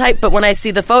don't have a type, but when I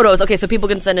see the photos, okay, so people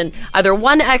can send in either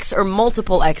one ex or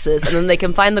multiple exes, and then they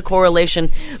can find the correlation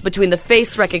between the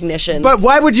face recognition. But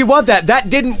why would you want that? That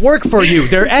didn't work for you.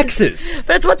 They're exes.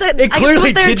 But it's what it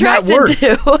clearly did not work.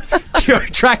 You're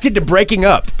attracted to breaking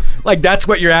up. Like, that's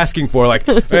what you're asking for. Like,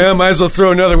 I might as well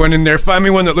throw another one in there. Find me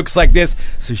one that looks like this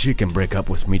so she can break up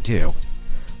with me, too.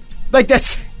 Like,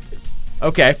 that's...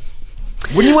 Okay.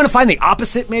 Wouldn't you want to find the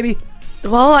opposite, maybe?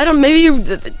 Well, I don't... Maybe you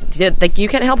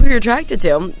can't help who you're attracted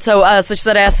to. So she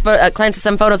said I asked clients to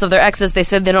send photos of their exes. They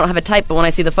said they don't have a type, but when I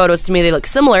see the photos, to me, they look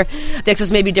similar. The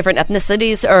exes may be different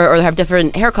ethnicities or have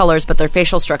different hair colors, but their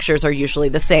facial structures are usually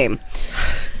the same.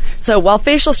 So while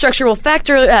facial structure will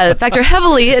factor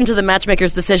heavily into the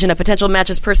matchmaker's decision, a potential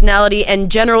match's personality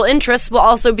and general interests will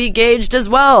also be gauged as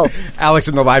well. Alex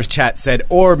in the live chat said,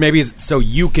 or maybe it's so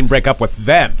you can break up with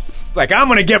them. Like, I'm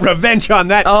going to get revenge on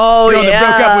that girl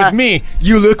that broke up with me.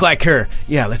 You look like her.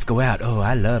 Yeah, let's go out. Oh,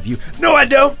 I love you. No, I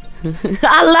don't.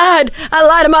 I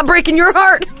lied. Am I breaking your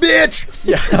heart? Bitch.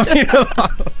 Yeah.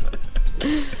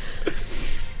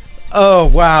 Oh,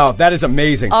 wow. That is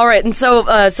amazing. All right. And so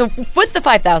with the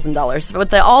 $5,000, with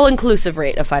the all-inclusive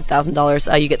rate of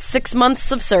 $5,000, you get 6 months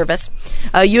of service.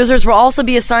 Users will also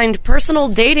be assigned personal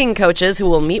dating coaches who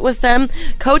will meet with them,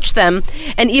 coach them,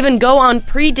 and even go on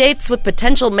pre-dates with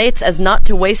potential mates as not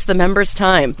to waste the member's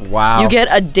time. Wow. You get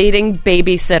a dating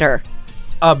babysitter.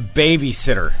 A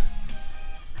babysitter.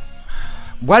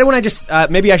 Why don't I just...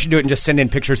 maybe I should do it and just send in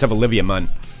pictures of Olivia Munn.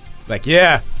 Like,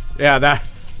 yeah,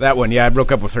 that one. Yeah, I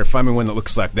broke up with her. Find me one that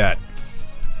looks like that.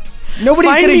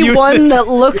 Nobody's going to use one this. That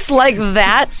looks like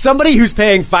that? Somebody who's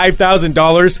paying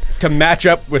 $5,000 to match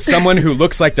up with someone who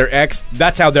looks like their ex,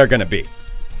 that's how they're going to be.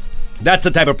 That's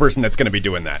the type of person that's going to be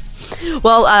doing that.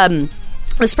 Well,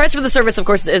 this price for the service, of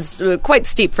course, is quite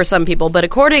steep for some people, but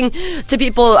according to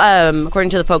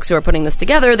the folks who are putting this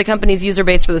together, the company's user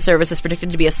base for the service is predicted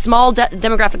to be a small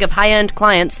demographic of high-end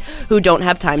clients who don't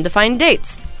have time to find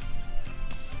dates.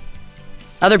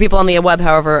 Other people on the web,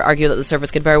 however, argue that the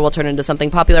service could very well turn into something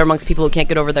popular amongst people who can't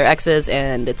get over their exes,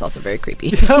 and it's also very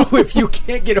creepy. No, if you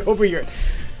can't get over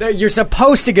you're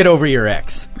supposed to get over your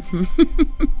ex.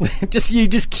 You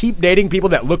just keep dating people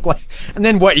that look like... And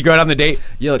then what? You go out on the date,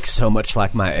 you look so much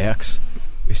like my ex.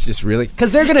 It's just really...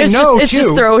 Because they're going to know, too. It's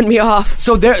just throwing me off.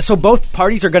 So both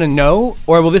parties are going to know,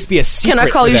 or will this be a secret? Can I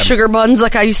call you Sugar Buns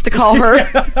like I used to call her?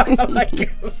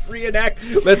 Like, reenact.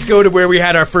 Let's go to where we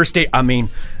had our first date. I mean,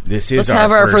 this is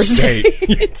our first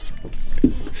date.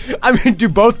 I mean, do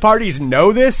both parties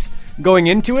know this going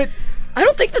into it? I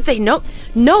don't think that they know.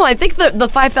 No, I think that the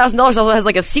 $5,000 also has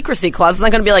like a secrecy clause. It's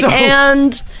not going to be like,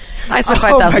 and I spent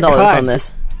 $5,000 on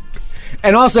this.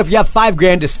 And also, if you have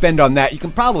 $5,000 to spend on that, you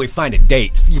can probably find a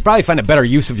date. You can probably find a better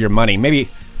use of your money. Maybe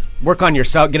work on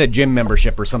yourself, get a gym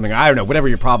membership or something. I don't know, whatever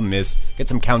your problem is, get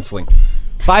some counseling.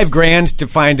 $5,000 to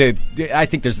find I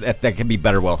think that could be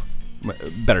better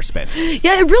spent.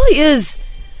 Yeah, it really is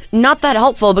not that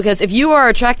helpful, because if you are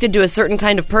attracted to a certain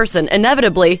kind of person,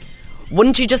 inevitably,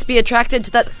 wouldn't you just be attracted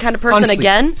to that kind of person Honestly,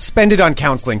 again? Spend it on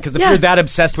counseling, because if you're that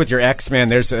obsessed with your ex, man,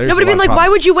 there's no, but I mean, like, why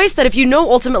would you waste that? If you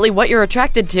know ultimately what you're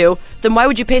attracted to, then why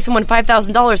would you pay someone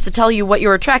 $5,000 to tell you what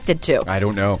you're attracted to? I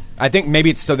don't know. I think maybe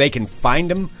it's so they can find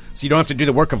them, so you don't have to do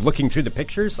the work of looking through the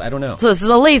pictures. I don't know. So this is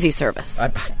a lazy service.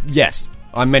 Yes,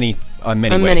 on many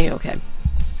ways. Okay.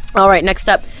 All right, next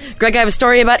up. Greg, I have a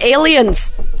story about aliens.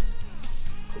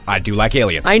 I do like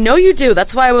aliens. I know you do.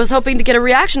 That's why I was hoping to get a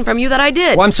reaction from you that I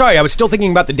did. Well, I'm sorry. I was still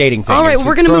thinking about the dating thing. All right,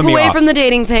 we're going to move away from the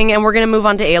dating thing, and we're going to move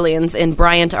on to aliens in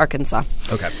Bryant, Arkansas.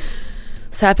 Okay.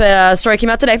 This story came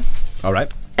out today. All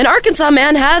right. An Arkansas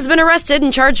man has been arrested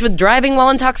and charged with driving while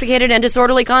intoxicated and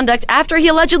disorderly conduct after he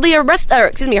allegedly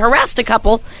harassed a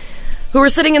couple who were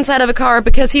sitting inside of a car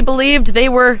because he believed they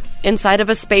were inside of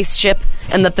a spaceship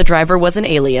and that the driver was an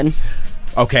alien.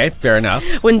 Okay, fair enough.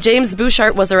 When James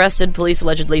Bouchard was arrested, police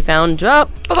allegedly found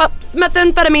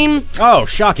methamphetamine. Oh,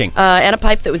 shocking. And a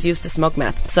pipe that was used to smoke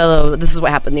meth. So this is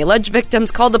what happened. The alleged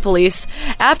victims called the police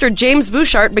after James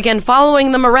Bouchard began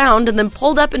following them around and then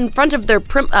pulled up in front of their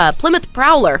Plymouth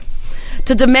Prowler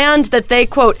to demand that they,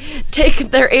 quote, take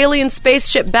their alien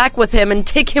spaceship back with him and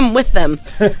take him with them.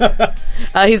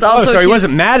 He's also so he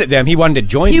wasn't mad at them. He wanted to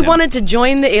join them. He wanted to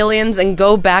join the aliens and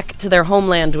go back to their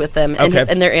homeland with them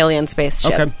in their alien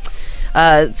spaceship.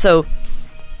 Okay. So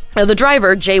the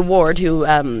driver, Jay Ward, who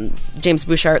James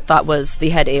Bouchard thought was the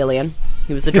head alien,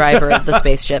 he was the driver of the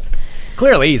spaceship.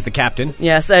 Clearly, he's the captain.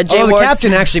 Yes, Jay the Ward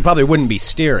captain actually probably wouldn't be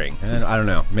steering. I don't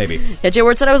know, maybe. Yeah, Jay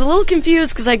Ward said, I was a little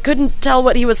confused because I couldn't tell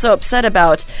what he was so upset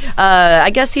about.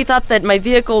 I guess he thought that my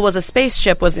vehicle was a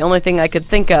spaceship was the only thing I could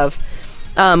think of.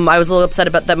 I was a little upset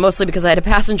about that, mostly because I had a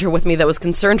passenger with me that was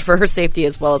concerned for her safety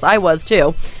as well as I was,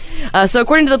 too. So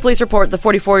according to the police report, the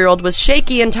 44-year-old was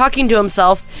shaky and talking to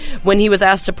himself when he was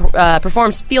asked to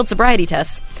perform field sobriety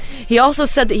tests. He also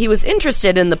said that he was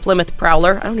interested in the Plymouth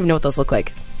Prowler. I don't even know what those look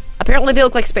like. Apparently they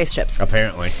look like spaceships.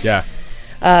 Apparently, yeah.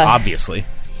 Obviously.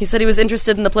 He said he was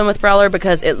interested in the Plymouth Prowler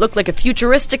because it looked like a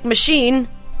futuristic machine.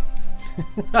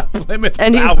 Plymouth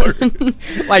Prowler.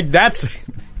 Like, that's...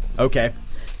 Okay.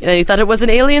 And he thought it was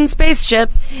an alien spaceship,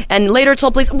 and later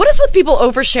told police... What is with people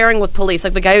oversharing with police?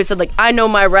 Like the guy who said, like, I know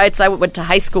my rights, I went to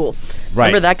high school. Right.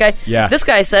 Remember that guy? Yeah. This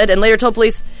guy said, and later told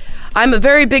police, I'm a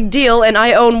very big deal, and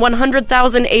I own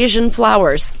 100,000 Asian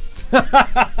flowers.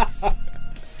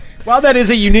 Well, that is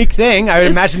a unique thing. I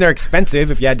would imagine they're expensive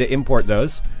if you had to import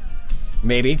those.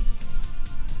 Maybe.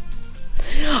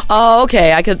 Oh,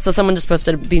 okay. So someone just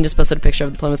posted a picture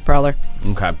of the Plymouth Prowler.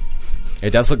 Okay.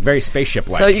 It does look very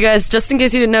spaceship-like. So you guys, just in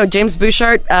case you didn't know, James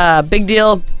Bouchard, big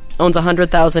deal, owns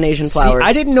 100,000 Asian flowers. See,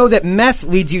 I didn't know that meth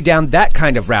leads you down that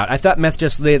kind of route. I thought meth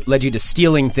just led you to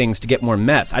stealing things to get more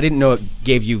meth. I didn't know it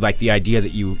gave you like the idea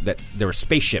that there were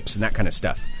spaceships and that kind of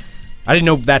stuff. I didn't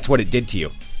know that's what it did to you.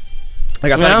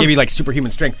 Like, I thought it gave you, like,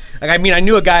 superhuman strength. Like, I mean, I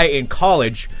knew a guy in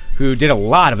college who did a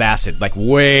lot of acid, like,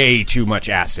 way too much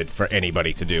acid for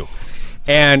anybody to do.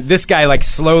 And this guy, like,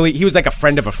 slowly, he was like a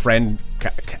friend of a friend,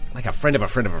 like a friend of a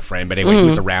friend of a friend, but anyway, he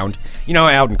was around. You know,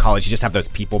 out in college, you just have those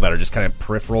people that are just kind of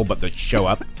peripheral, but they show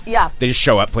up. Yeah. They just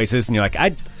show up places, and you're like,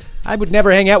 I would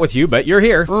never hang out with you, but you're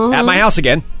here at my house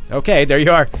again. Okay, there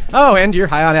you are. Oh, and you're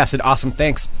high on acid. Awesome,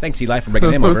 thanks. Thanks, Eli, for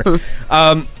bringing him over.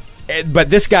 But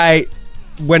this guy...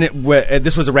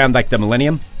 this was around like the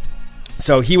millennium,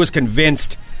 so he was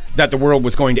convinced that the world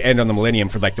was going to end on the millennium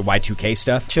for like the Y2K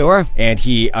stuff. Sure. And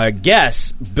he,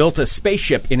 built a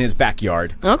spaceship in his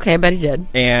backyard. Okay, I bet he did.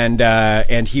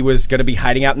 And he was going to be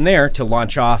hiding out in there to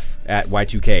launch off at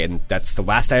Y2K, and that's the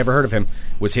last I ever heard of him,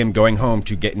 was him going home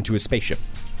to get into his spaceship.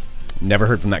 Never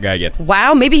heard from that guy again.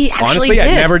 Wow, maybe he actually Honestly, did.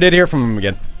 I never did hear from him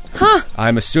again. Huh.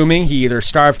 I'm assuming he either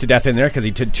starved to death in there because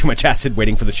he did too much acid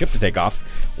waiting for the ship to take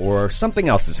off, or something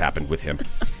else has happened with him.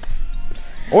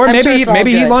 Or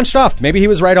maybe he launched off. Maybe he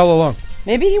was right all along.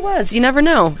 Maybe he was. You never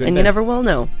know. Could and be. You never will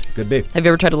know. Could be. Have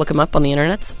you ever tried to look him up on the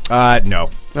internets? No.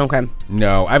 Okay.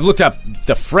 No. I've looked up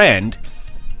the friend,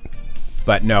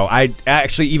 but no. I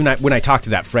actually, even when I talked to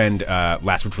that friend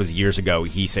last, which was years ago,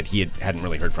 he said he hadn't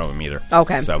really heard from him either.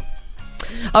 Okay. So...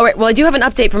 All right, well, I do have an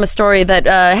update from a story that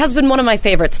has been one of my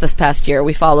favorites this past year.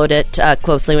 We followed it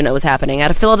closely when it was happening out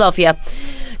of Philadelphia.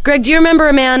 Greg, do you remember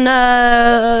a man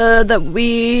that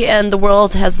we and the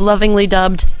world has lovingly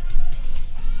dubbed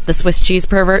The Swiss cheese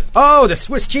pervert. Oh, the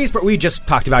Swiss cheese pervert. We just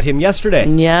talked about him yesterday.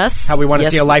 Yes. How we want to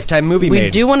see a Lifetime movie made. We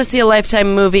do want to see a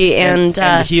Lifetime movie, and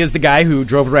he is the guy who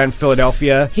drove around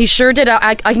Philadelphia. He sure did.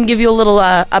 I can give you a little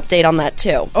update on that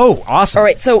too. Oh, awesome! All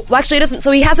right, so actually, it doesn't.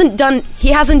 So he hasn't done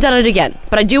it again.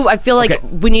 But I feel like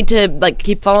we need to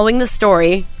keep following the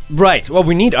story. Right. Well,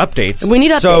 we need updates.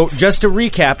 So, just to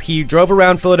recap, he drove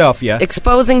around Philadelphia,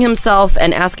 exposing himself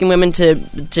and asking women to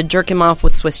jerk him off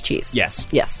with Swiss cheese.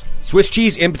 Yes. Swiss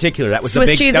cheese in particular. That was a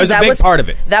big part of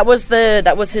it. That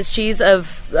was his cheese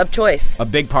of choice. A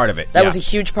big part of it. That was a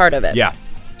huge part of it. Yeah.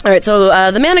 All right,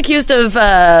 so the man accused of,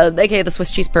 a.k.a. the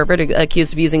Swiss cheese pervert,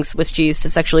 accused of using Swiss cheese to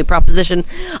sexually proposition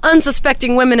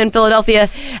unsuspecting women in Philadelphia,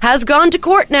 has gone to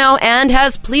court now and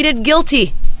has pleaded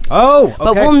guilty. Oh, okay.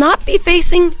 But will not be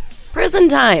facing prison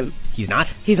time. He's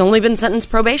not? He's only been sentenced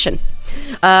probation.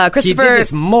 He did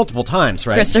this multiple times,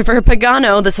 right? Christopher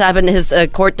Pagano, this happened, his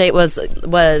court date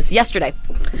was yesterday.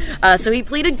 So he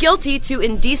pleaded guilty to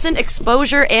indecent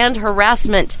exposure and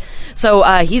harassment. So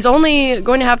he's only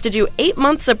going to have to do 8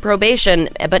 months of probation,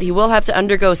 but he will have to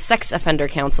undergo sex offender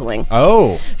counseling.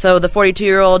 Oh. So the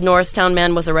 42-year-old Norristown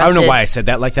man was arrested. I don't know why I said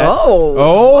that like that.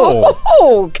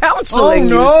 Oh, counseling,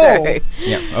 you say.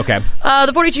 Yeah, okay.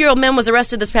 The 42-year-old man was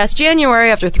arrested this past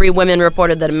January after 3 women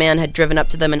reported that a man had driven up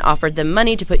to them and offered them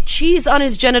money to put cheese on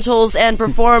his genitals and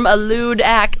perform a lewd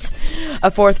act.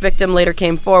 A 4th victim later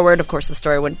came forward. Of course, the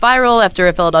story went viral after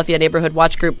a Philadelphia neighborhood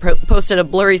watch group posted a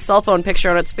blurry cell phone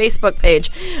picture on its Facebook page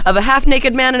of a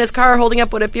half-naked man in his car holding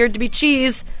up what appeared to be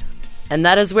cheese. And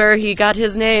that is where he got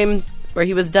his name, where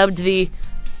he was dubbed the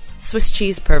Swiss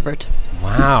cheese pervert.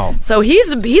 Wow. So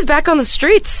he's back on the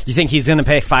streets. Do you think he's going to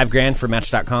pay $5,000 for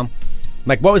Match.com?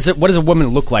 Like, what does a woman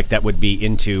look like that would be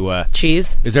into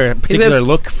cheese? Is there a particular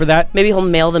look for that? Maybe he'll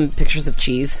mail them pictures of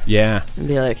cheese. Yeah. And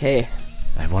be like, hey,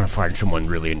 I want to find someone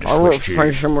really into Swiss cheese. I want to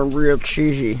find someone real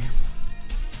cheesy.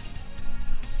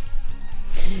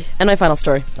 And my final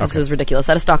story. This is ridiculous.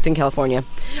 Out of Stockton, California.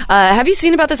 Have you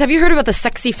seen about this? Have you heard about the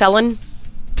sexy felon?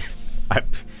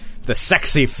 The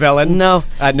sexy felon? No.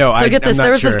 No, so get this. I'm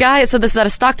There was not this guy. So this is out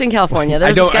of Stockton, California.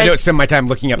 I don't spend my time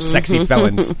looking up sexy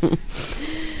felons.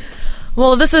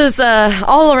 Well, this is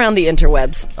all around the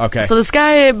interwebs. Okay. So this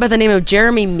guy by the name of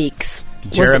Jeremy Meeks.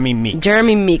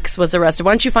 Jeremy Meeks was arrested.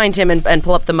 Why don't you find him and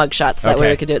pull up the mugshots? That way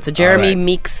we could do it. So Jeremy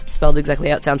Meeks, spelled exactly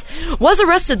how it sounds, was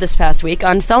arrested this past week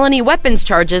on felony weapons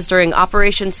charges during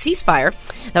Operation Ceasefire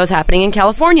that was happening in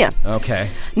California. Okay.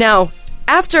 Now,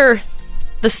 after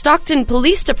the Stockton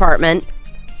Police Department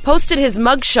posted his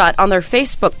mugshot on their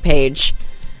Facebook page,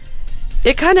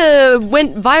 it kind of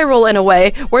went viral in a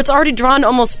way where it's already drawn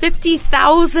almost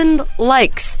 50,000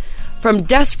 likes from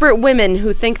desperate women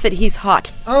who think that he's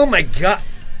hot. Oh my god.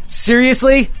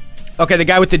 Seriously? Okay, the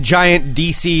guy with the giant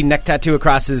DC neck tattoo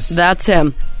across his... That's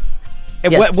him.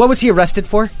 And yes. What was he arrested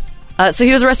for? So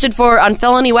he was arrested on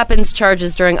felony weapons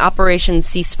charges during Operation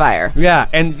Ceasefire. Yeah,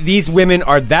 and these women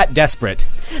are that desperate.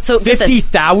 So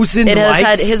 50,000 likes? It has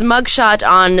had his mugshot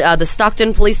on the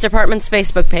Stockton Police Department's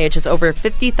Facebook page has over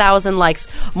 50,000 likes,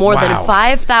 more than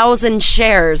 5,000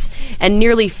 shares, and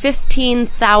nearly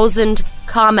 15,000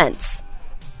 comments.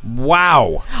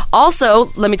 Wow.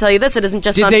 Also, let me tell you this, it isn't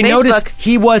just on Facebook. Did they notice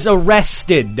he was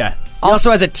arrested? He also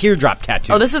has a teardrop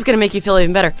tattoo. Oh, this is going to make you feel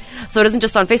even better. So it isn't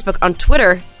just on Facebook. On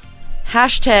Twitter,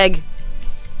 hashtag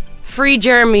Free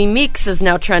Jeremy Meeks is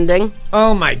now trending.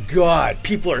 Oh my god,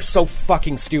 people are so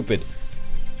fucking stupid.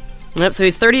 Yep, so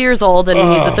he's 30 years old, and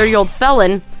he's a 30-year-old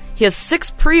felon. He has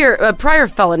 6 prior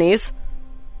felonies.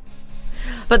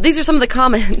 But these are some of the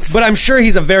comments. But I'm sure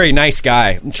he's a very nice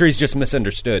guy. I'm sure he's just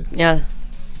misunderstood. Yeah.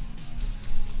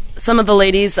 Some of the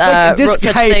ladies wrote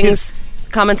such things.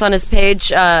 Comments on his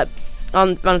page, on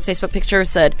his Facebook picture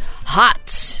said,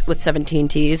 hot, with 17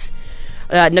 T's.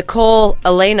 Nicole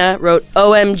Elena wrote,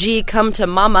 OMG, come to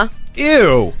mama.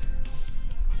 Ew.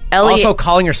 Also,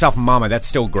 calling herself mama, that's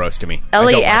still gross to me.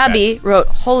 Ellie Abbey wrote,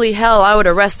 holy hell, I would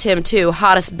arrest him too.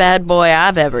 Hottest bad boy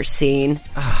I've ever seen.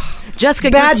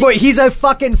 Jessica bad boy, he's a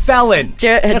fucking felon.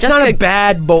 That's not a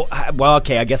bad boy. Well,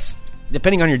 okay, I guess,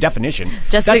 depending on your definition.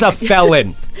 That's a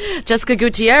felon. Jessica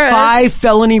Gutierrez. 5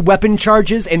 felony weapon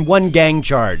charges and 1 gang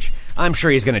charge. I'm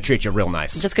sure he's going to treat you real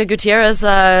nice. Jessica Gutierrez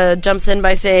jumps in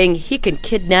by saying, he can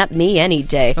kidnap me any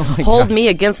day. Hold me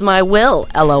against my will,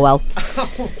 LOL.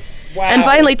 Wow. And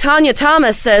finally, Tanya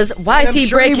Thomas says, why is he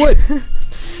breaking...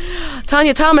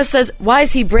 Tanya Thomas says, why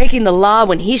is he breaking the law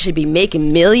when he should be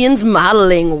making millions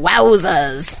modeling?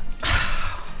 Wowzers.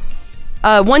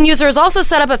 One user has also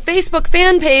set up a Facebook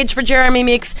fan page for Jeremy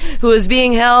Meeks, who is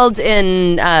being held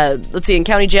in, in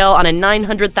county jail on a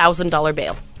 $900,000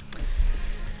 bail.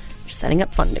 Setting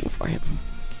up funding for him.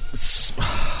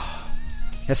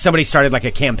 Has somebody started like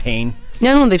a campaign?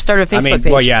 No, they've started a Facebook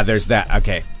page. Well, yeah, there's that.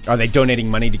 Okay. Are they donating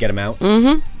money to get him out?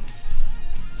 Mm-hmm.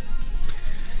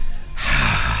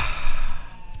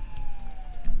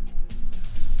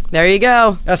 There you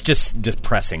go. That's just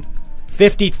depressing.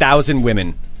 50,000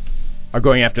 women are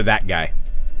going after that guy.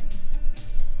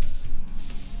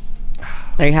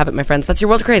 There you have it, my friends. That's your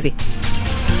world crazy.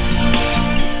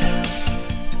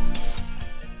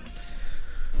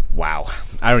 Wow.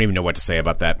 I don't even know what to say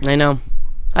about that. I know.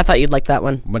 I thought you'd like that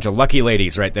one. A bunch of lucky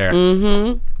ladies right there.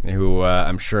 Mm-hmm. Who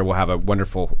I'm sure will have a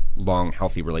wonderful, long,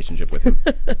 healthy relationship with him.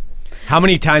 How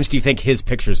many times do you think his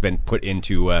picture's been put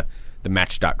into the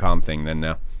Match.com thing then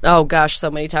now? Oh, gosh,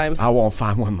 so many times. I won't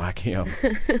find one like him.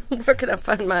 Where can I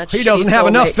find my He doesn't have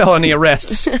enough felony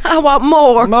arrests. I want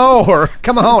more. More.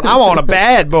 Come on. I want a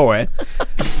bad boy.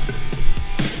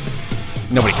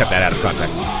 Nobody cut that out of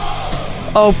context.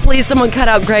 Oh, please, someone cut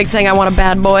out Greg saying, I want a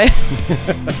bad boy.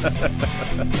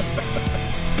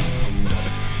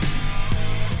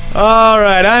 All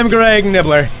right, I'm Greg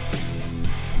Nibbler.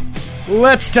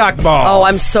 Let's talk balls. Oh,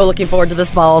 I'm so looking forward to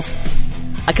this balls.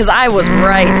 Because I was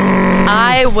right.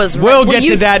 I was right. We'll get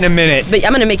to that in a minute. But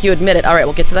I'm going to make you admit it. All right,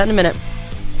 we'll get to that in a minute.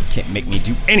 Can't make me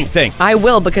do anything. I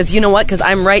will, because you know what? Because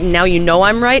I'm right, and now you know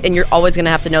I'm right, and you're always going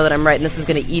to have to know that I'm right, and this is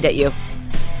going to eat at you.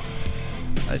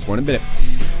 I just want to admit it.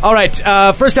 All right,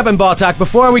 first up in Ball Talk,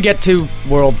 before we get to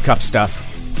World Cup stuff,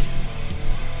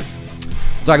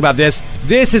 we'll talk about this.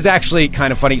 This is actually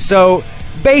kind of funny. So,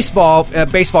 baseball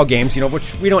games,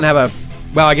 which we don't have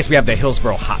I guess we have the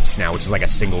Hillsborough Hops now, which is like a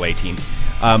single A team.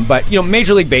 But,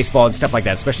 Major League Baseball and stuff like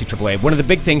that, especially AAA, one of the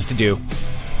big things to do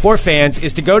for fans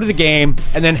is to go to the game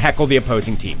and then heckle the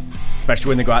opposing team, especially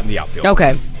when they go out in the outfield.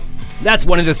 Okay. That's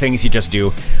one of the things you just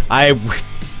do. I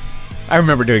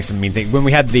remember doing some mean things. When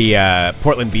we had the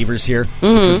Portland Beavers here,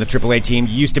 which was the AAA team,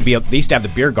 they used to have the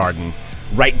beer garden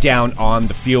right down on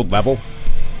the field level.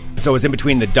 So it was in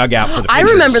between the dugout for the pitchers.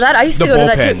 I remember that. I used to go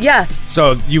to that too. Yeah.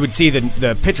 So you would see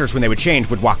the pitchers, when they would change,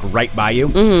 would walk right by you.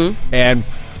 Mm-hmm. And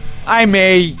I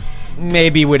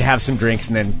maybe would have some drinks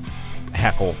and then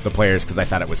heckle the players because I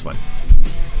thought it was fun.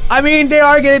 I mean, they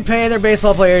are getting paid. They're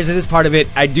baseball players. It is part of it.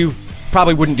 I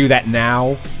probably wouldn't do that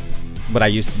now, but I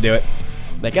used to do it.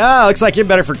 Like, looks like you're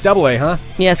better for AA, huh?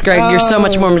 Yes, Greg, you're so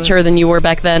much more mature than you were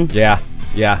back then. Yeah,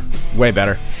 way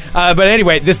better. But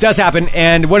anyway, this does happen,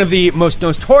 and one of the most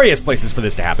notorious places for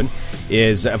this to happen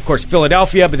is, of course,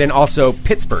 Philadelphia, but then also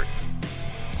Pittsburgh.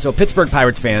 So Pittsburgh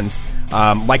Pirates fans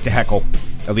like to heckle.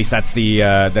 At least that's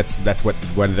that's what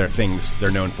one of their things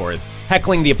they're known for is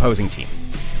heckling the opposing team.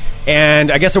 And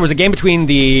I guess there was a game between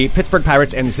the Pittsburgh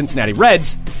Pirates and the Cincinnati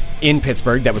Reds in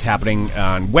Pittsburgh that was happening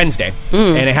on Wednesday.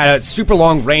 And it had a super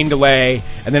long rain delay,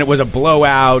 and then it was a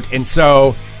blowout. And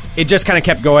so it just kind of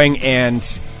kept going,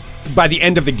 and by the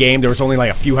end of the game, there was only like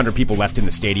a few hundred people left in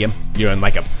the stadium, in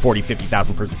like a 40,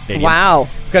 50,000 person stadium. Wow.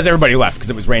 Because everybody left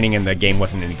because it was raining and the game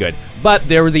wasn't any good. But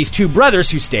there were these two brothers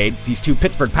who stayed, these two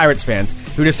Pittsburgh Pirates fans,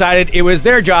 who decided it was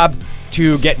their job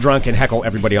to get drunk and heckle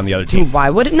everybody on the other team. Why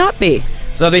would it not be?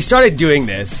 So they started doing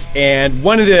this, and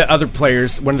one of the other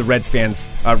players, one of the Reds players,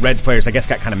 I guess,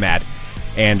 got kind of mad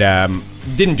and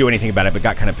didn't do anything about it, but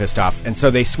got kind of pissed off. And so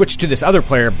they switched to this other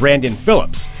player, Brandon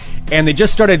Phillips, and they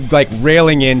just started like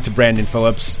railing into Brandon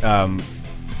Phillips,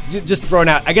 just throwing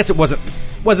out. I guess it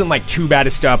wasn't like too bad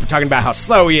of stuff, but talking about how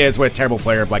slow he is, what a terrible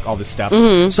player, like all this stuff.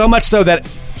 Mm-hmm. So much so that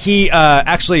he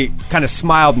actually kind of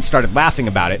smiled and started laughing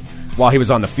about it while he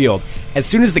was on the field. As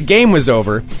soon as the game was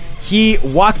over, he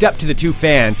walked up to the two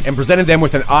fans and presented them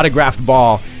with an autographed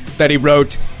ball that he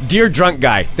wrote, "Dear drunk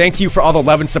guy, thank you for all the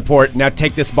love and support. Now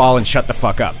take this ball and shut the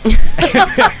fuck up."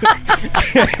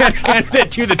 And handed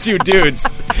it to the two dudes,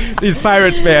 these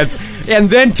Pirates fans, and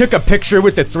then took a picture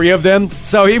with the three of them.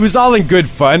 So he was all in good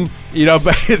fun,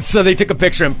 but so they took a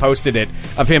picture and posted it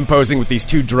of him posing with these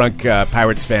two drunk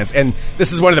Pirates fans. And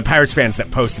this is one of the Pirates fans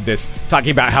that posted this,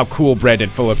 talking about how cool Brandon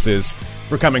Phillips is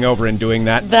for coming over and doing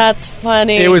that. That's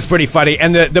funny. It was pretty funny.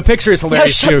 And the picture is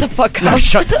hilarious, too. Now shut the fuck up. Now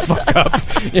shut the fuck up.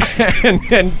 Yeah,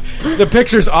 and the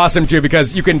picture's awesome, too,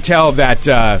 because you can tell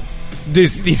that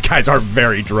these guys are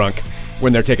very drunk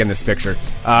when they're taking this picture.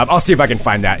 I'll see if I can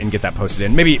find that and get that posted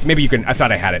in. Maybe you can. I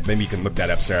thought I had it. Maybe you can look that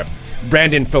up, Sarah.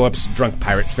 Brandon Phillips, drunk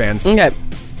Pirates fans. Okay.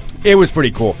 It was pretty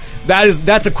cool.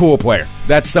 That's a cool player.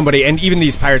 That's somebody, and even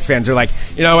these Pirates fans are like,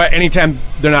 you know what? Anytime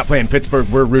they're not playing Pittsburgh,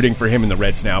 we're rooting for him in the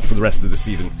Reds now for the rest of the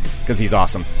season because he's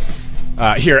awesome.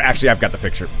 Here, actually, I've got the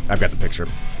picture.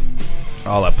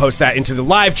 I'll post that into the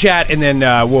live chat, and then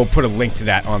we'll put a link to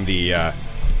that on the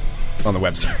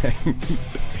website.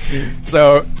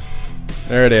 So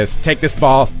there it is. Take this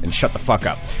ball and shut the fuck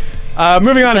up.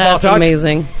 Moving on to ball talk. That's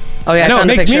amazing. Oh yeah, I know, found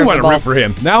it a makes me picture of want the to ball. root for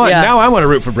him. Now I want to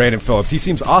root for Brandon Phillips. He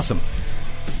seems awesome.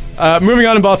 Moving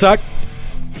on in ball talk.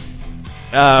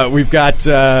 We've got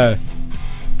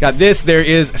this. There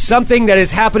is something that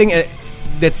is happening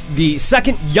that's the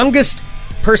second youngest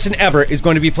person ever is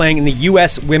going to be playing in the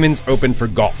U.S. Women's Open for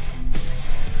golf.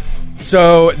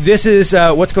 So this is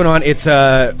what's going on. It's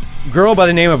a girl by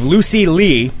the name of Lucy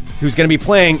Lee who's going to be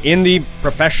playing in the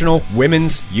professional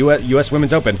women's U.S.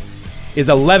 Women's Open, is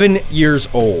 11 years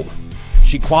old.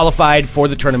 She qualified for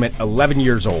the tournament 11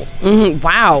 years old. Mm-hmm.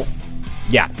 Wow.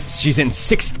 Yeah, she's in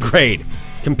 6th grade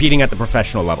competing at the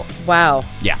professional level. Wow.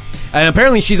 Yeah. And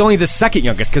apparently she's only the second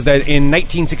youngest because in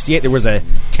 1968 there was a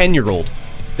 10-year-old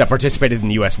that participated in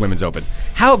the U.S. Women's Open.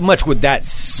 How much would that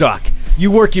suck? You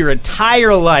work your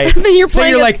entire life. And then you're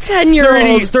playing you're a like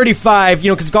 10-year-old. 30, 35,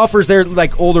 because golfers, they're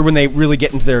like older when they really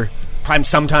get into their prime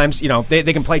sometimes.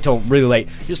 They can play till really late.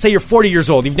 Just say you're 40 years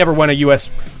old. You've never won a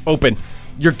U.S. Open.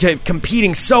 You're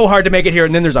competing so hard to make it here,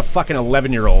 and then there's a fucking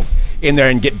 11-year-old in there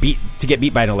and get beat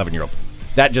by an 11-year-old.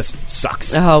 That just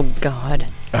sucks. Oh, God.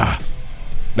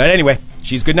 But anyway,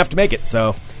 she's good enough to make it,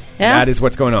 so yeah. That is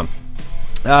what's going on.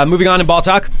 Moving on in ball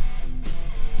talk.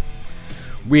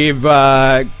 We're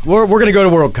going to go to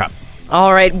World Cup.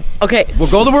 All right. Okay.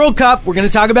 We'll go to the World Cup. We're going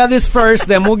to talk about this first,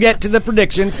 then we'll get to the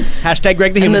predictions. Hashtag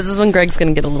Greg the Human. And this is when Greg's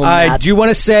going to get a little mad. I do want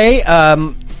to say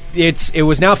it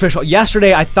was now official.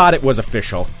 Yesterday, I thought it was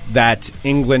official that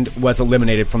England was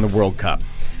eliminated from the World Cup.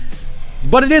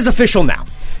 But it is official now.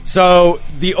 So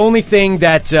the only thing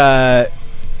that I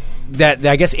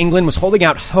guess England was holding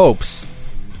out hopes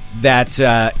that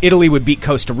Italy would beat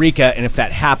Costa Rica, and if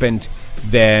that happened,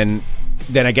 then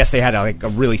I guess they had a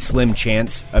really slim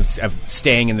chance of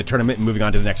staying in the tournament and moving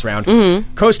on to the next round.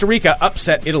 Mm-hmm. Costa Rica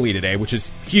upset Italy today, which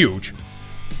is huge,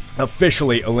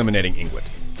 officially eliminating England.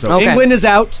 So okay. England is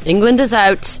out. England is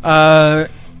out.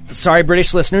 Sorry,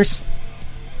 British listeners,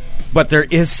 but there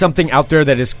is something out there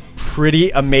that is pretty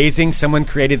amazing. Someone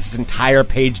created this entire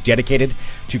page dedicated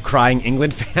to crying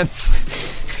England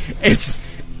fans.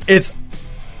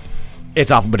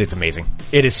 It's awful, but it's amazing.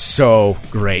 It is so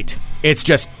great. It's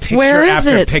just picture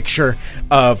after picture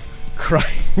of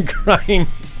crying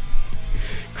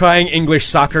English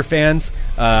soccer fans.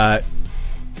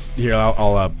 Here,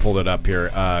 I'll pull it up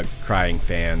here. Crying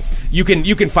fans. You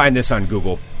can find this on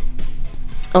Google.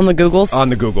 On the Googles? On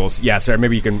the Googles. Yeah, sorry.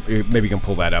 Maybe you can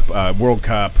pull that up. World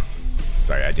Cup.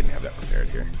 Sorry, I didn't have that prepared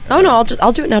here. Oh no,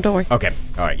 I'll do it now. Don't worry. Okay.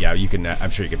 All right. Yeah, you can. I'm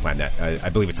sure you can find that. I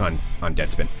believe it's on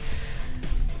Deadspin.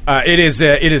 It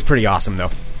is pretty awesome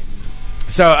though.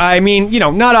 So, I mean,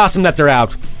 not awesome that they're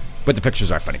out, but the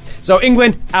pictures are funny. So,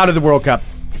 England out of the World Cup.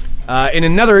 In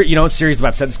another, series of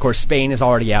upsets, of course, Spain is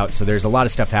already out, so there's a lot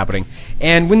of stuff happening.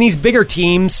 And when these bigger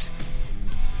teams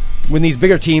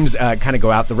kind of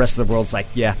go out, the rest of the world's like,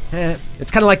 yeah,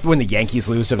 it's kind of like when the Yankees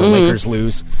lose or the Lakers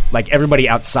lose. Like, everybody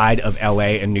outside of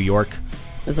L.A. and New York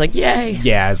is like, yay.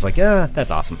 Yeah, it's like,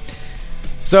 that's awesome.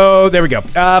 So, there we go.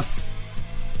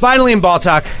 Finally, in ball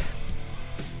talk,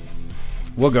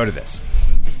 we'll go to this.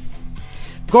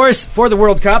 Of course, for the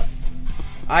World Cup,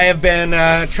 I have been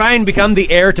trying to become the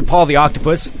heir to Paul the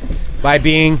Octopus by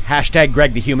being hashtag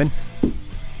Greg the Human.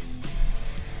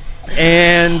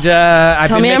 And I've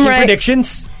been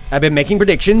making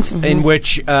predictions in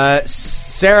which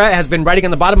Sarah has been writing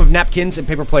on the bottom of napkins and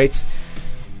paper plates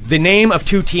the name of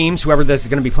two teams, whoever this is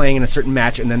going to be playing in a certain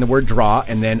match, and then the word draw,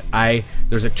 and then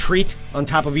there's a treat on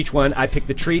top of each one. I pick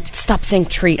the treat. Stop saying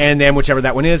treat. And then whichever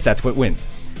that one is, that's what wins.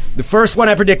 The first one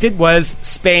I predicted was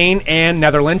Spain and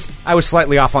Netherlands. I was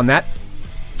slightly off on that.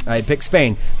 I picked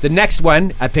Spain. The next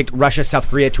one, I picked Russia, South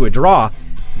Korea to a draw.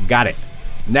 Got it.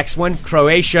 Next one,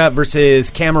 Croatia versus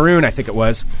Cameroon, I think it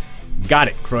was. Got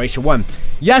it. Croatia won.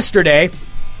 Yesterday,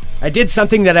 I did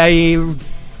something that I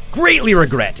greatly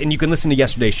regret, and you can listen to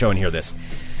yesterday's show and hear this.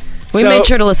 We made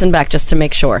sure to listen back just to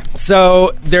make sure.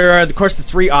 So there are, of course, the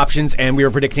three options, and we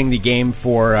were predicting the game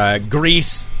for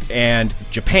Greece and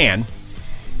Japan.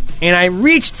 And I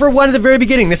reached for one at the very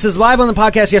beginning. This is live on the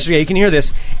podcast yesterday. You can hear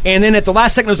this. And then at the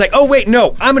last second, I was like, oh, wait,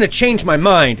 no. I'm going to change my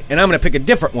mind, and I'm going to pick a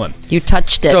different one. You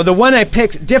touched it. So the one I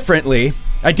picked differently,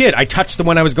 I did. I touched the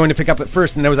one I was going to pick up at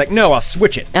first, and I was like, no, I'll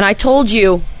switch it. And I told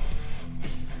you.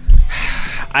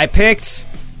 I picked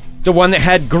the one that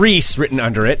had Greece written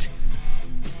under it.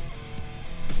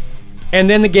 And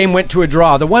then the game went to a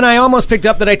draw. The one I almost picked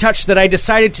up that I touched that I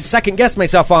decided to second-guess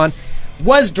myself on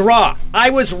was draw.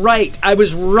 I was right. I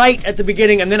was right at the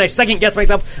beginning, and then I second-guessed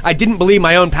myself. I didn't believe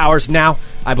my own powers. Now,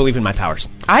 I believe in my powers.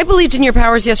 I believed in your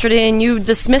powers yesterday, and you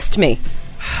dismissed me.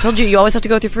 I told you always have to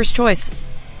go with your first choice.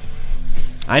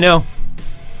 I know.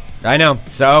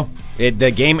 So,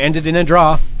 the game ended in a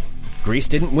draw. Greece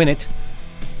didn't win it.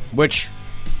 which,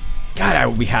 God, I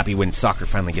will be happy when soccer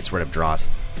finally gets rid of draws.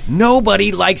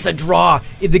 Nobody likes a draw.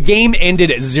 The game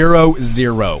ended at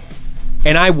 0-0.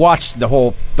 And I watched the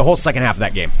whole second half of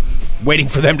that game, waiting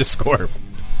for them to score.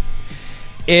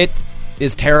 It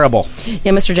is terrible.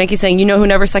 Yeah, Mr. Jenke saying, you know who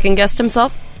never second-guessed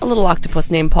himself? A little octopus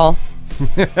named Paul.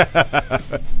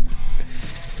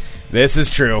 This is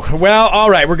true. Well, all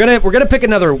right, we're gonna pick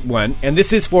another one, and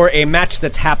this is for a match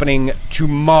that's happening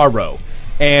tomorrow.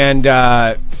 And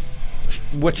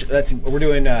we're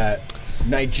doing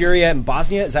Nigeria and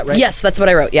Bosnia. Is that right? Yes, that's what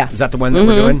I wrote. Yeah, is that the one that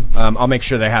we're doing? I'll make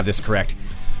sure that I have this correct.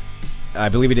 I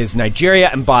believe it is Nigeria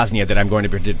and Bosnia that I'm going to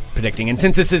be predicting. And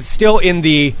since this is still in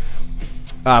the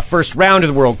first round of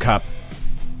the World Cup,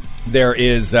 there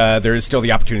is still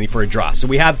the opportunity for a draw. So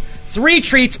we have 3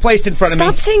 treats placed in front of me.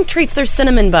 Stop saying treats. They're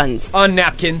cinnamon buns. On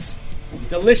napkins.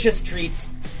 Delicious treats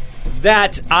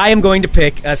that I am going to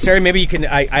pick. Sarah, maybe you can...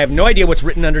 I have no idea what's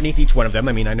written underneath each one of them.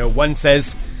 I mean, I know one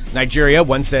says Nigeria,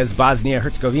 one says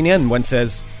Bosnia-Herzegovina, and one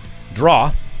says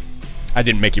draw. I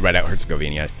didn't make you write out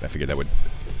Herzegovina. I figured that would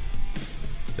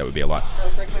be a lot.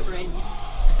 That'll break my brain.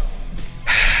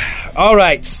 All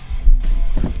right.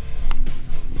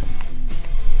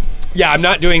 Yeah, I'm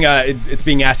not doing... it's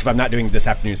being asked if I'm not doing this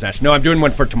afternoon's match. No, I'm doing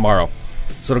one for tomorrow.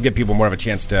 So it'll give people more of a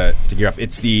chance to gear up.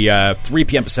 It's the 3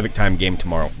 p.m. Pacific time game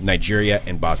tomorrow. Nigeria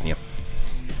and Bosnia.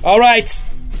 All right.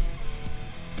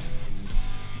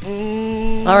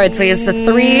 All right, so it's the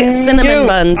 3 cinnamon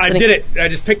buns. I did it. I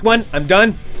just picked one. I'm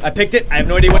done. I picked it. I have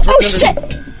no idea what's written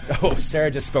underneath. Shit! Oh,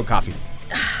 Sarah just spilled coffee.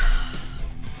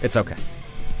 It's okay.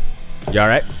 You all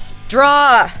right?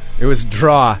 Draw. It was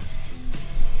draw.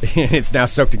 It's now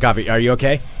soaked in coffee. Are you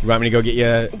okay? You want me to go get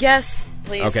you? Yes,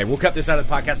 please. Okay, we'll cut this out of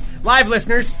the podcast. Live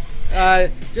listeners,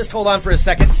 just hold on for a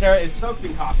second. Sarah is soaked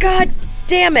in coffee. God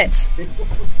damn it.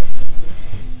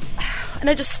 And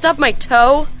I just stubbed my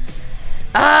toe.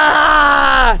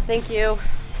 Ah! Thank you.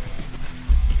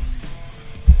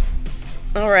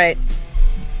 All right.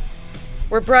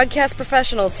 We're broadcast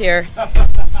professionals here.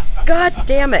 God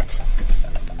damn it.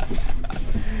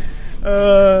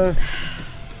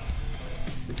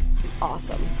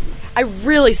 Awesome. I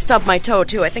really stubbed my toe,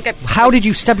 too. I think I... How did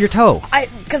you stub your toe?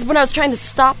 Because when I was trying to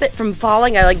stop it from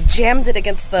falling, I, jammed it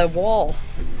against the wall.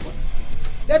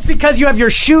 That's because you have your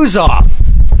shoes off.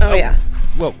 Oh, yeah.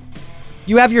 Whoa.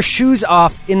 You have your shoes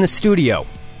off in the studio.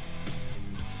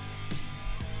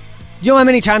 You know how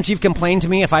many times you've complained to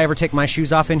me if I ever take my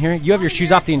shoes off in here? You have your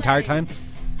shoes off the entire time?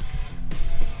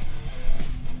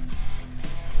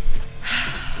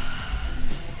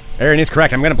 Aaron is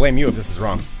correct. I'm going to blame you if this is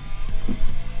wrong.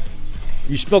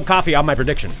 You spilled coffee on my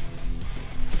prediction.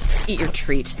 Just eat your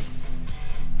treat.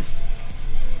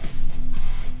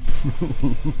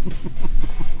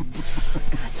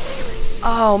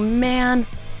 Oh, man.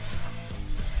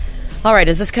 All right,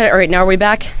 is this kind of... All right, now are we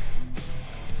back?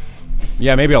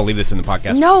 Yeah, maybe I'll leave this in the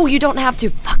podcast. No, you don't have to.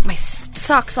 Fuck, my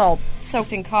socks all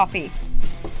soaked in coffee.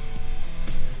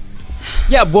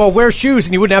 Yeah, well, wear shoes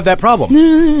and you wouldn't have that problem.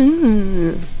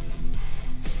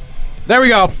 There we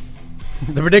go.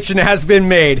 The prediction has been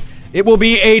made. It will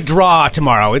be a draw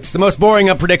tomorrow. It's the most boring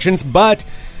of predictions, but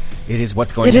it is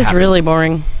what's going to happen. It is really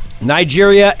boring.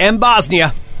 Nigeria and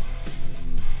Bosnia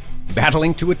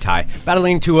battling to a tie.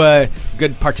 Battling to a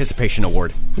good participation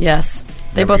award. Yes.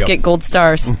 They both get gold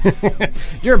stars.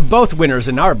 You're both winners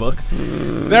in our book.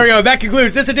 There we go. That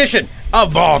concludes this edition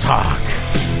of Ball Talk.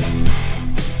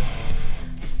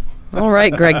 All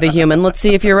right, Greg the Human. Let's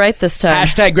see if you're right this time.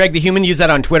 Hashtag Greg the Human. Use that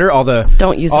on Twitter.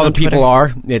 Don't use it on the people Twitter.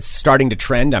 are. It's starting to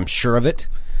trend. I'm sure of it.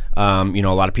 A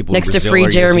lot of people next in to Brazil free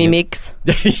are Jeremy using Meeks.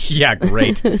 Yeah,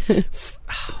 great. Oh,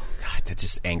 God, that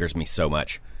just angers me so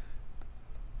much.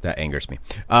 That angers me.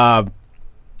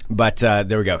 But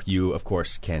there we go. You, of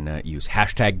course, can use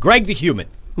hashtag Greg the Human.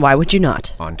 Why would you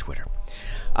not? On Twitter.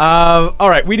 All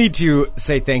right, we need to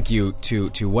say thank you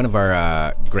to one of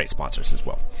our great sponsors as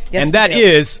well. Yes, and that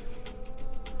is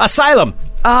ASYLUM.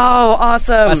 Oh,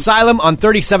 awesome. ASYLUM on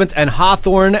 37th and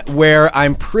Hawthorne, where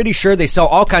I'm pretty sure they sell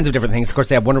all kinds of different things. Of course,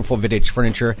 they have wonderful vintage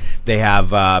furniture. They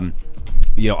have...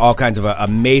 all kinds of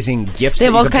amazing gifts. They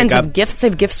have all kinds of gifts. They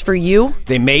have gifts for you.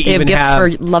 They may even have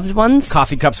gifts for loved ones.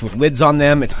 Coffee cups with lids on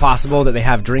them. It's possible that they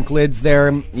have drink lids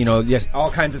there. Yes, all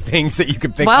kinds of things that you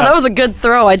could pick up. Wow, that was a good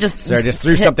throw. Sarah just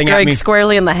threw something Greg at me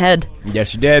squarely in the head.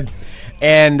 Yes, you did.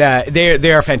 And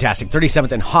they are fantastic.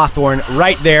 37th and Hawthorne,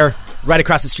 right there. Right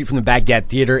across the street from the Baghdad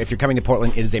Theater. If you're coming to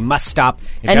Portland, it is a must-stop.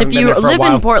 If you live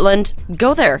in Portland,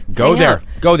 go there. Go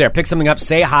there. Pick something up.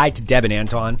 Say hi to Deb and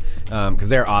Anton, because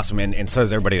they're awesome, and so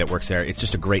is everybody that works there. It's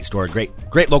just a great store,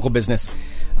 great local business,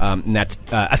 and that's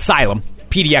ASYLUM.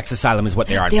 PDX ASYLUM is what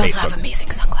they are on Facebook. They also have amazing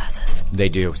sunglasses. They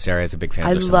do. Sarah is a big fan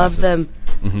I of their love sunglasses.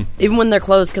 them. Even when they're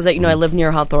closed, because I live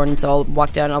near Hawthorne, so I'll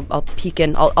walk down, I'll peek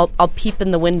in, I'll peep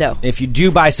in the window. If you do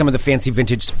buy some of the fancy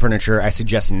vintage furniture, I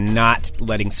suggest not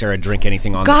letting Sarah drink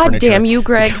anything on the God furniture. damn you,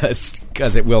 Greg.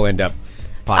 Because it will end up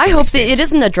possibly I hope that staining. it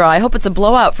isn't a draw. I hope it's a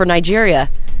blowout for Nigeria.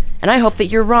 And I hope that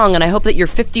you're wrong, and I hope that your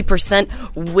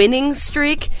 50% winning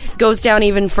streak goes down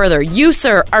even further. You,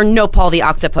 sir, are no Paul the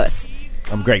Octopus.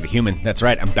 I'm Greg the Human. That's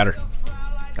right. I'm better.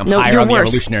 I'm No, higher you're on the worse.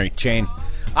 evolutionary chain.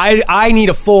 I need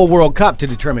a full World Cup to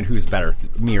determine who's better,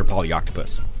 me or Paul the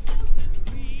Octopus.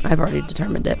 I've already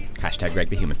determined it. Hashtag Greg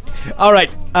the Human. All right.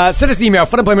 Send us an email,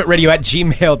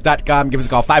 funemploymentradio@gmail.com. Give us a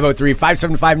call,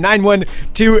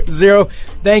 503-575-9120.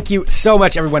 Thank you so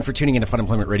much, everyone, for tuning in to Fun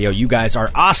Employment Radio. You guys are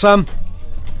awesome.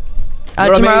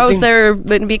 You're Tomorrow's amazing. there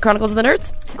going to be Chronicles of the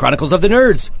Nerds? Chronicles of the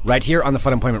Nerds, right here on the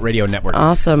Fun Employment Radio Network.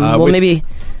 Awesome. Well, with, maybe...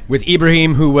 with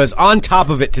Ibrahim, who was on top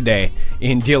of it today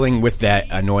in dealing with that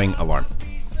annoying alarm.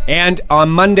 And on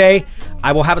Monday,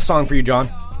 I will have a song for you, John.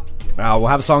 We'll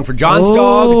have a song for John's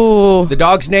dog. The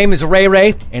dog's name is Ray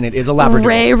Ray, and it is a Labrador.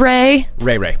 Ray Ray?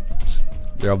 Ray Ray.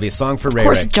 There will be a song for Ray Ray. Of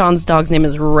course, John's dog's name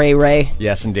is Ray Ray.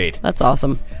 Yes, indeed. That's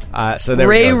awesome. So there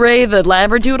we Ray go. Ray the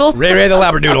Labradoodle? Ray Ray the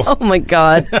Labradoodle. Oh, my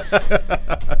God.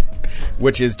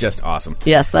 Which is just awesome.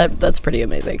 Yes, that's pretty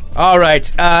amazing. All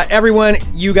right. Everyone,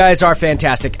 you guys are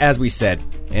fantastic, as we said.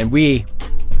 And we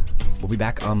will be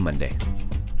back on Monday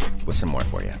with some more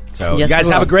for you. So Yes, you guys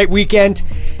we have will. a great weekend.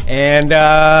 And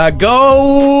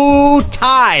go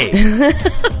Tie!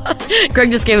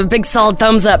 Greg just gave a big solid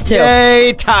thumbs up, too.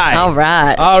 Yay, Tie! All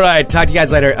right. All right. Talk to you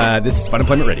guys later. This is Fun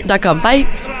Employment Radio. .com.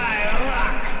 Bye.